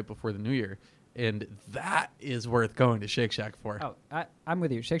shake right before the New Year, and that is worth going to Shake Shack for. Oh, I'm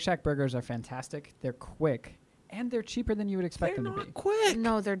with you. Shake Shack burgers are fantastic. They're quick, and they're cheaper than you would expect They're them to not be. quick.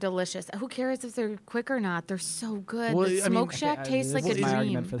 No, they're delicious. Who cares if they're quick or not? They're so good. Well, The I mean- Smoke Shack tastes like this a is my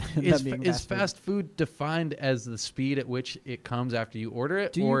dream. argument for them Is, being is fast food. fast food defined as the speed at which it comes after you order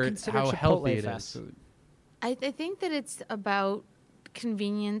it, Do you or consider how Chipotle healthy it fast is? food? I think that it's about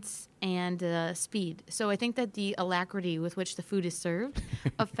convenience and speed. So I think that the alacrity with which the food is served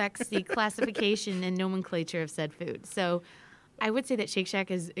affects the classification and nomenclature of said food. So I would say that Shake Shack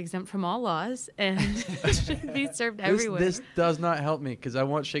is exempt from all laws and should be served everywhere. This does not help me because I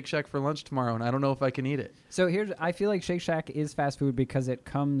want Shake Shack for lunch tomorrow, and I don't know if I can eat it. So I feel like Shake Shack is fast food because it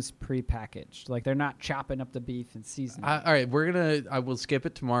comes pre-packaged. Like they're not chopping up the beef and seasoning. All right, I will skip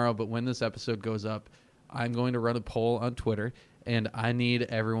it tomorrow, but when this episode goes up, I'm going to run a poll on Twitter, and I need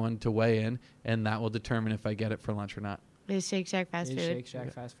everyone to weigh in, and that will determine if I get it for lunch or not. Is Shake Shack fast Is food? Shake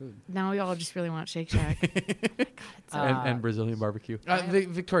Shack fast food? Now we all just really want Shake Shack. Oh my God, it's so And Brazilian barbecue.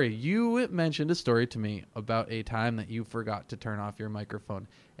 Victoria, you mentioned a story to me about a time that you forgot to turn off your microphone,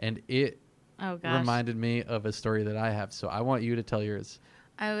 and it oh gosh. reminded me of a story that I have. So I want you to tell yours.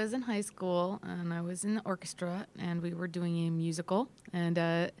 I was in high school and I was in the orchestra and we were doing a musical and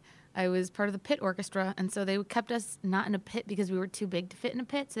I was part of the pit orchestra and so they kept us not in a pit because we were too big to fit in a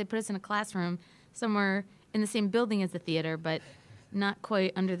pit, so they put us in a classroom somewhere in the same building as the theater but not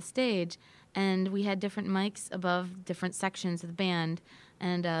quite under the stage, and we had different mics above different sections of the band,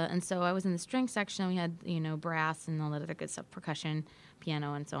 and so I was in the string section. We had brass and all that other good stuff, percussion,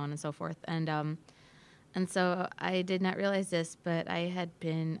 piano, and so on and so forth, and so I did not realize this, but I had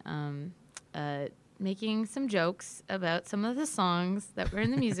been making some jokes about some of the songs that were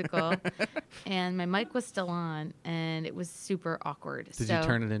in the musical, and my mic was still on, and it was super awkward. Did you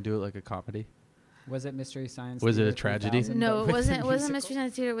turn it into like a comedy? Was it Mystery Science? Was it a Theater tragedy? 3000, No, but it with the wasn't musical? Mystery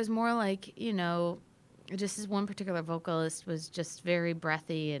Science Theater. It was more like, just this one particular vocalist was just very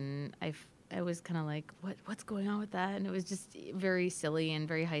breathy, and I was kind of like, what's going on with that? And it was just very silly and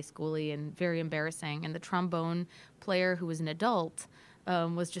very high schooly and very embarrassing. And the trombone player, who was an adult,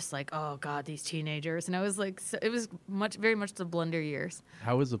 was just like, oh God, these teenagers. And I was like, it was very much the blunder years.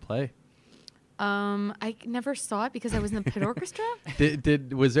 How was the play? I never saw it because I was in the pit orchestra.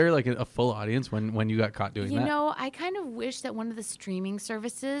 Was there like a full audience when you got caught doing that? You know, I kind of wish that one of the streaming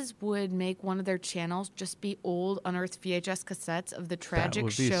services would make one of their channels just be old unearthed VHS cassettes of the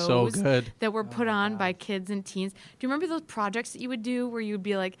tragic shows so good. that were put on by kids and teens. Do you remember those projects that you would do where you'd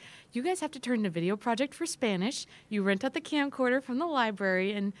be like, you guys have to turn in a video project for Spanish. You rent out the camcorder from the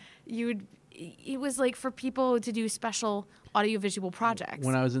library, and it was like for people to do special audiovisual projects.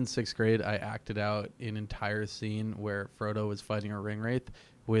 When I was in 6th grade, I acted out an entire scene where Frodo was fighting a ring wraith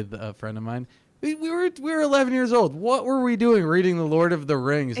with a friend of mine. We were 11 years old. What were we doing? Reading The Lord of the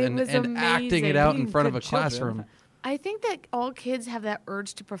Rings and acting it out in front of a classroom. I think that all kids have that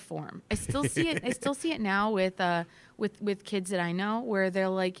urge to perform. I still see it. I still see it now with kids that I know, where they're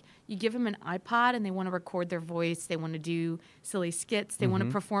like, you give them an iPod and they want to record their voice. They want to do silly skits. They want to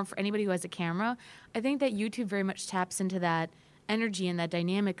perform for anybody who has a camera. I think that YouTube very much taps into that energy and that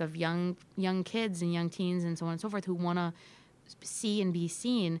dynamic of young kids and young teens and so on and so forth who want to see and be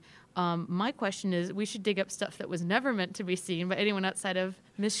seen. My question is, we should dig up stuff that was never meant to be seen by anyone outside of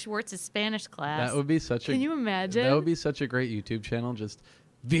Miss Schwartz's Spanish class. That would be Can you imagine? That would be such a great YouTube channel, just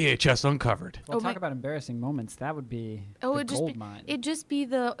VHS uncovered. Well, talk about embarrassing moments. That would be the gold mine. It'd just be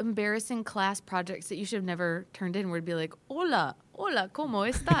the embarrassing class projects that you should have never turned in, where it'd be like, hola, ¿cómo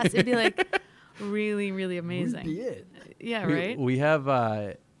estás? It'd be like really, really amazing. Would be it. Yeah, right? We have...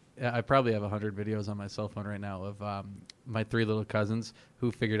 I probably have 100 videos on my cell phone right now of my 3 little cousins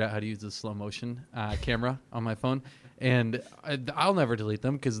who figured out how to use the slow motion camera on my phone, and I'll never delete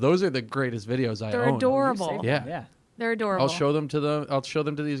them because those are the greatest videos I own. They're adorable. Yeah, they're adorable. I'll show them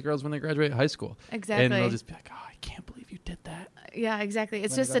to these girls when they graduate high school. Exactly, and they'll just be like, "Oh, I can't believe you did that." Yeah, exactly.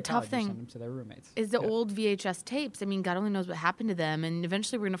 It's when just a tough thing. Send them to their roommates. Is the old VHS tapes? I mean, God only knows what happened to them, and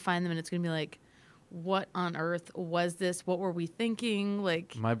eventually we're gonna find them, and it's gonna be like, what on earth was this? What were we thinking?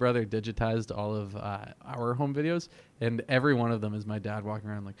 Like, my brother digitized all of our home videos, and every one of them is my dad walking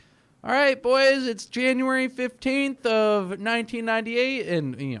around like, all right, boys, it's January 15th of 1998.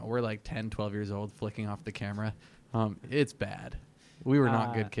 And, we're like 10, 12 years old flicking off the camera. It's bad. We were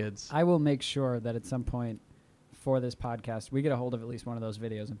not good kids. I will make sure that at some point for this podcast, we get a hold of at least one of those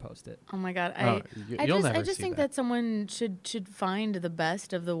videos and post it. Oh my God. I just think that someone should find the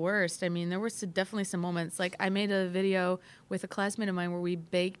best of the worst. I mean, there were definitely some moments. Like, I made a video with a classmate of mine where we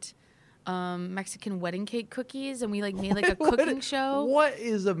baked Mexican wedding cake cookies, and we made a cooking show. What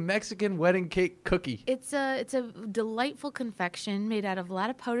is a Mexican wedding cake cookie? It's a delightful confection made out of a lot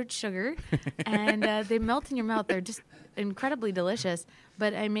of powdered sugar, and they melt in your mouth. They're just incredibly delicious.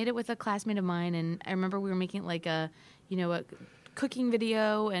 But I made it with a classmate of mine, and I remember we were making a cooking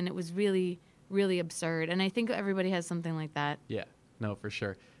video, and it was really, really absurd. And I think everybody has something like that. Yeah, no, for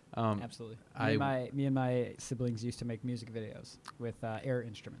sure. Absolutely. Me and my siblings used to make music videos with air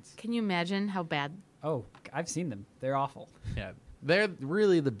instruments. Can you imagine how bad? Oh, I've seen them. They're awful. Yeah, they're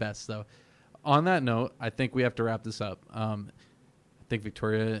really the best, though. On that note, I think we have to wrap this up. I think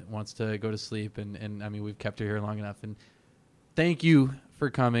Victoria wants to go to sleep, and I mean, we've kept her here long enough. And thank you for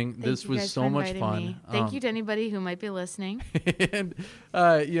coming. This was so much fun. Thank you to anybody who might be listening. And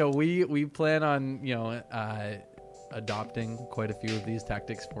we plan on adopting quite a few of these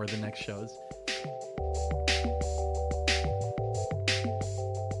tactics for the next shows.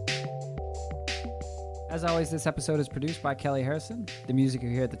 As always, this episode is produced by Kelly Harrison. The music you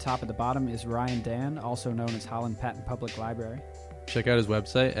hear at the top and the bottom is Ryan Dan, also known as Holland Patton Public Library. Check out his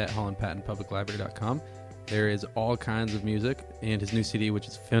website at hollandpattonpubliclibrary.com. There is all kinds of music and his new CD, which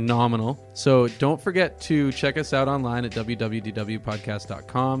is phenomenal. So don't forget to check us out online at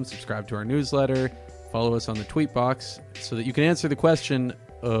www.podcast.com. Subscribe to our newsletter. Follow us on the tweet box so that you can answer the question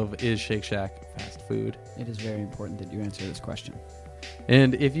of, is Shake Shack fast food? It is very important that you answer this question.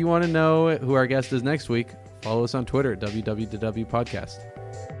 And if you want to know who our guest is next week, follow us on Twitter at www.podcast.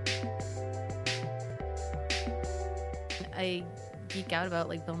 I geek out about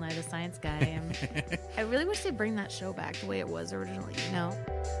Bill Nye the Science Guy. I really wish they'd bring that show back the way it was originally,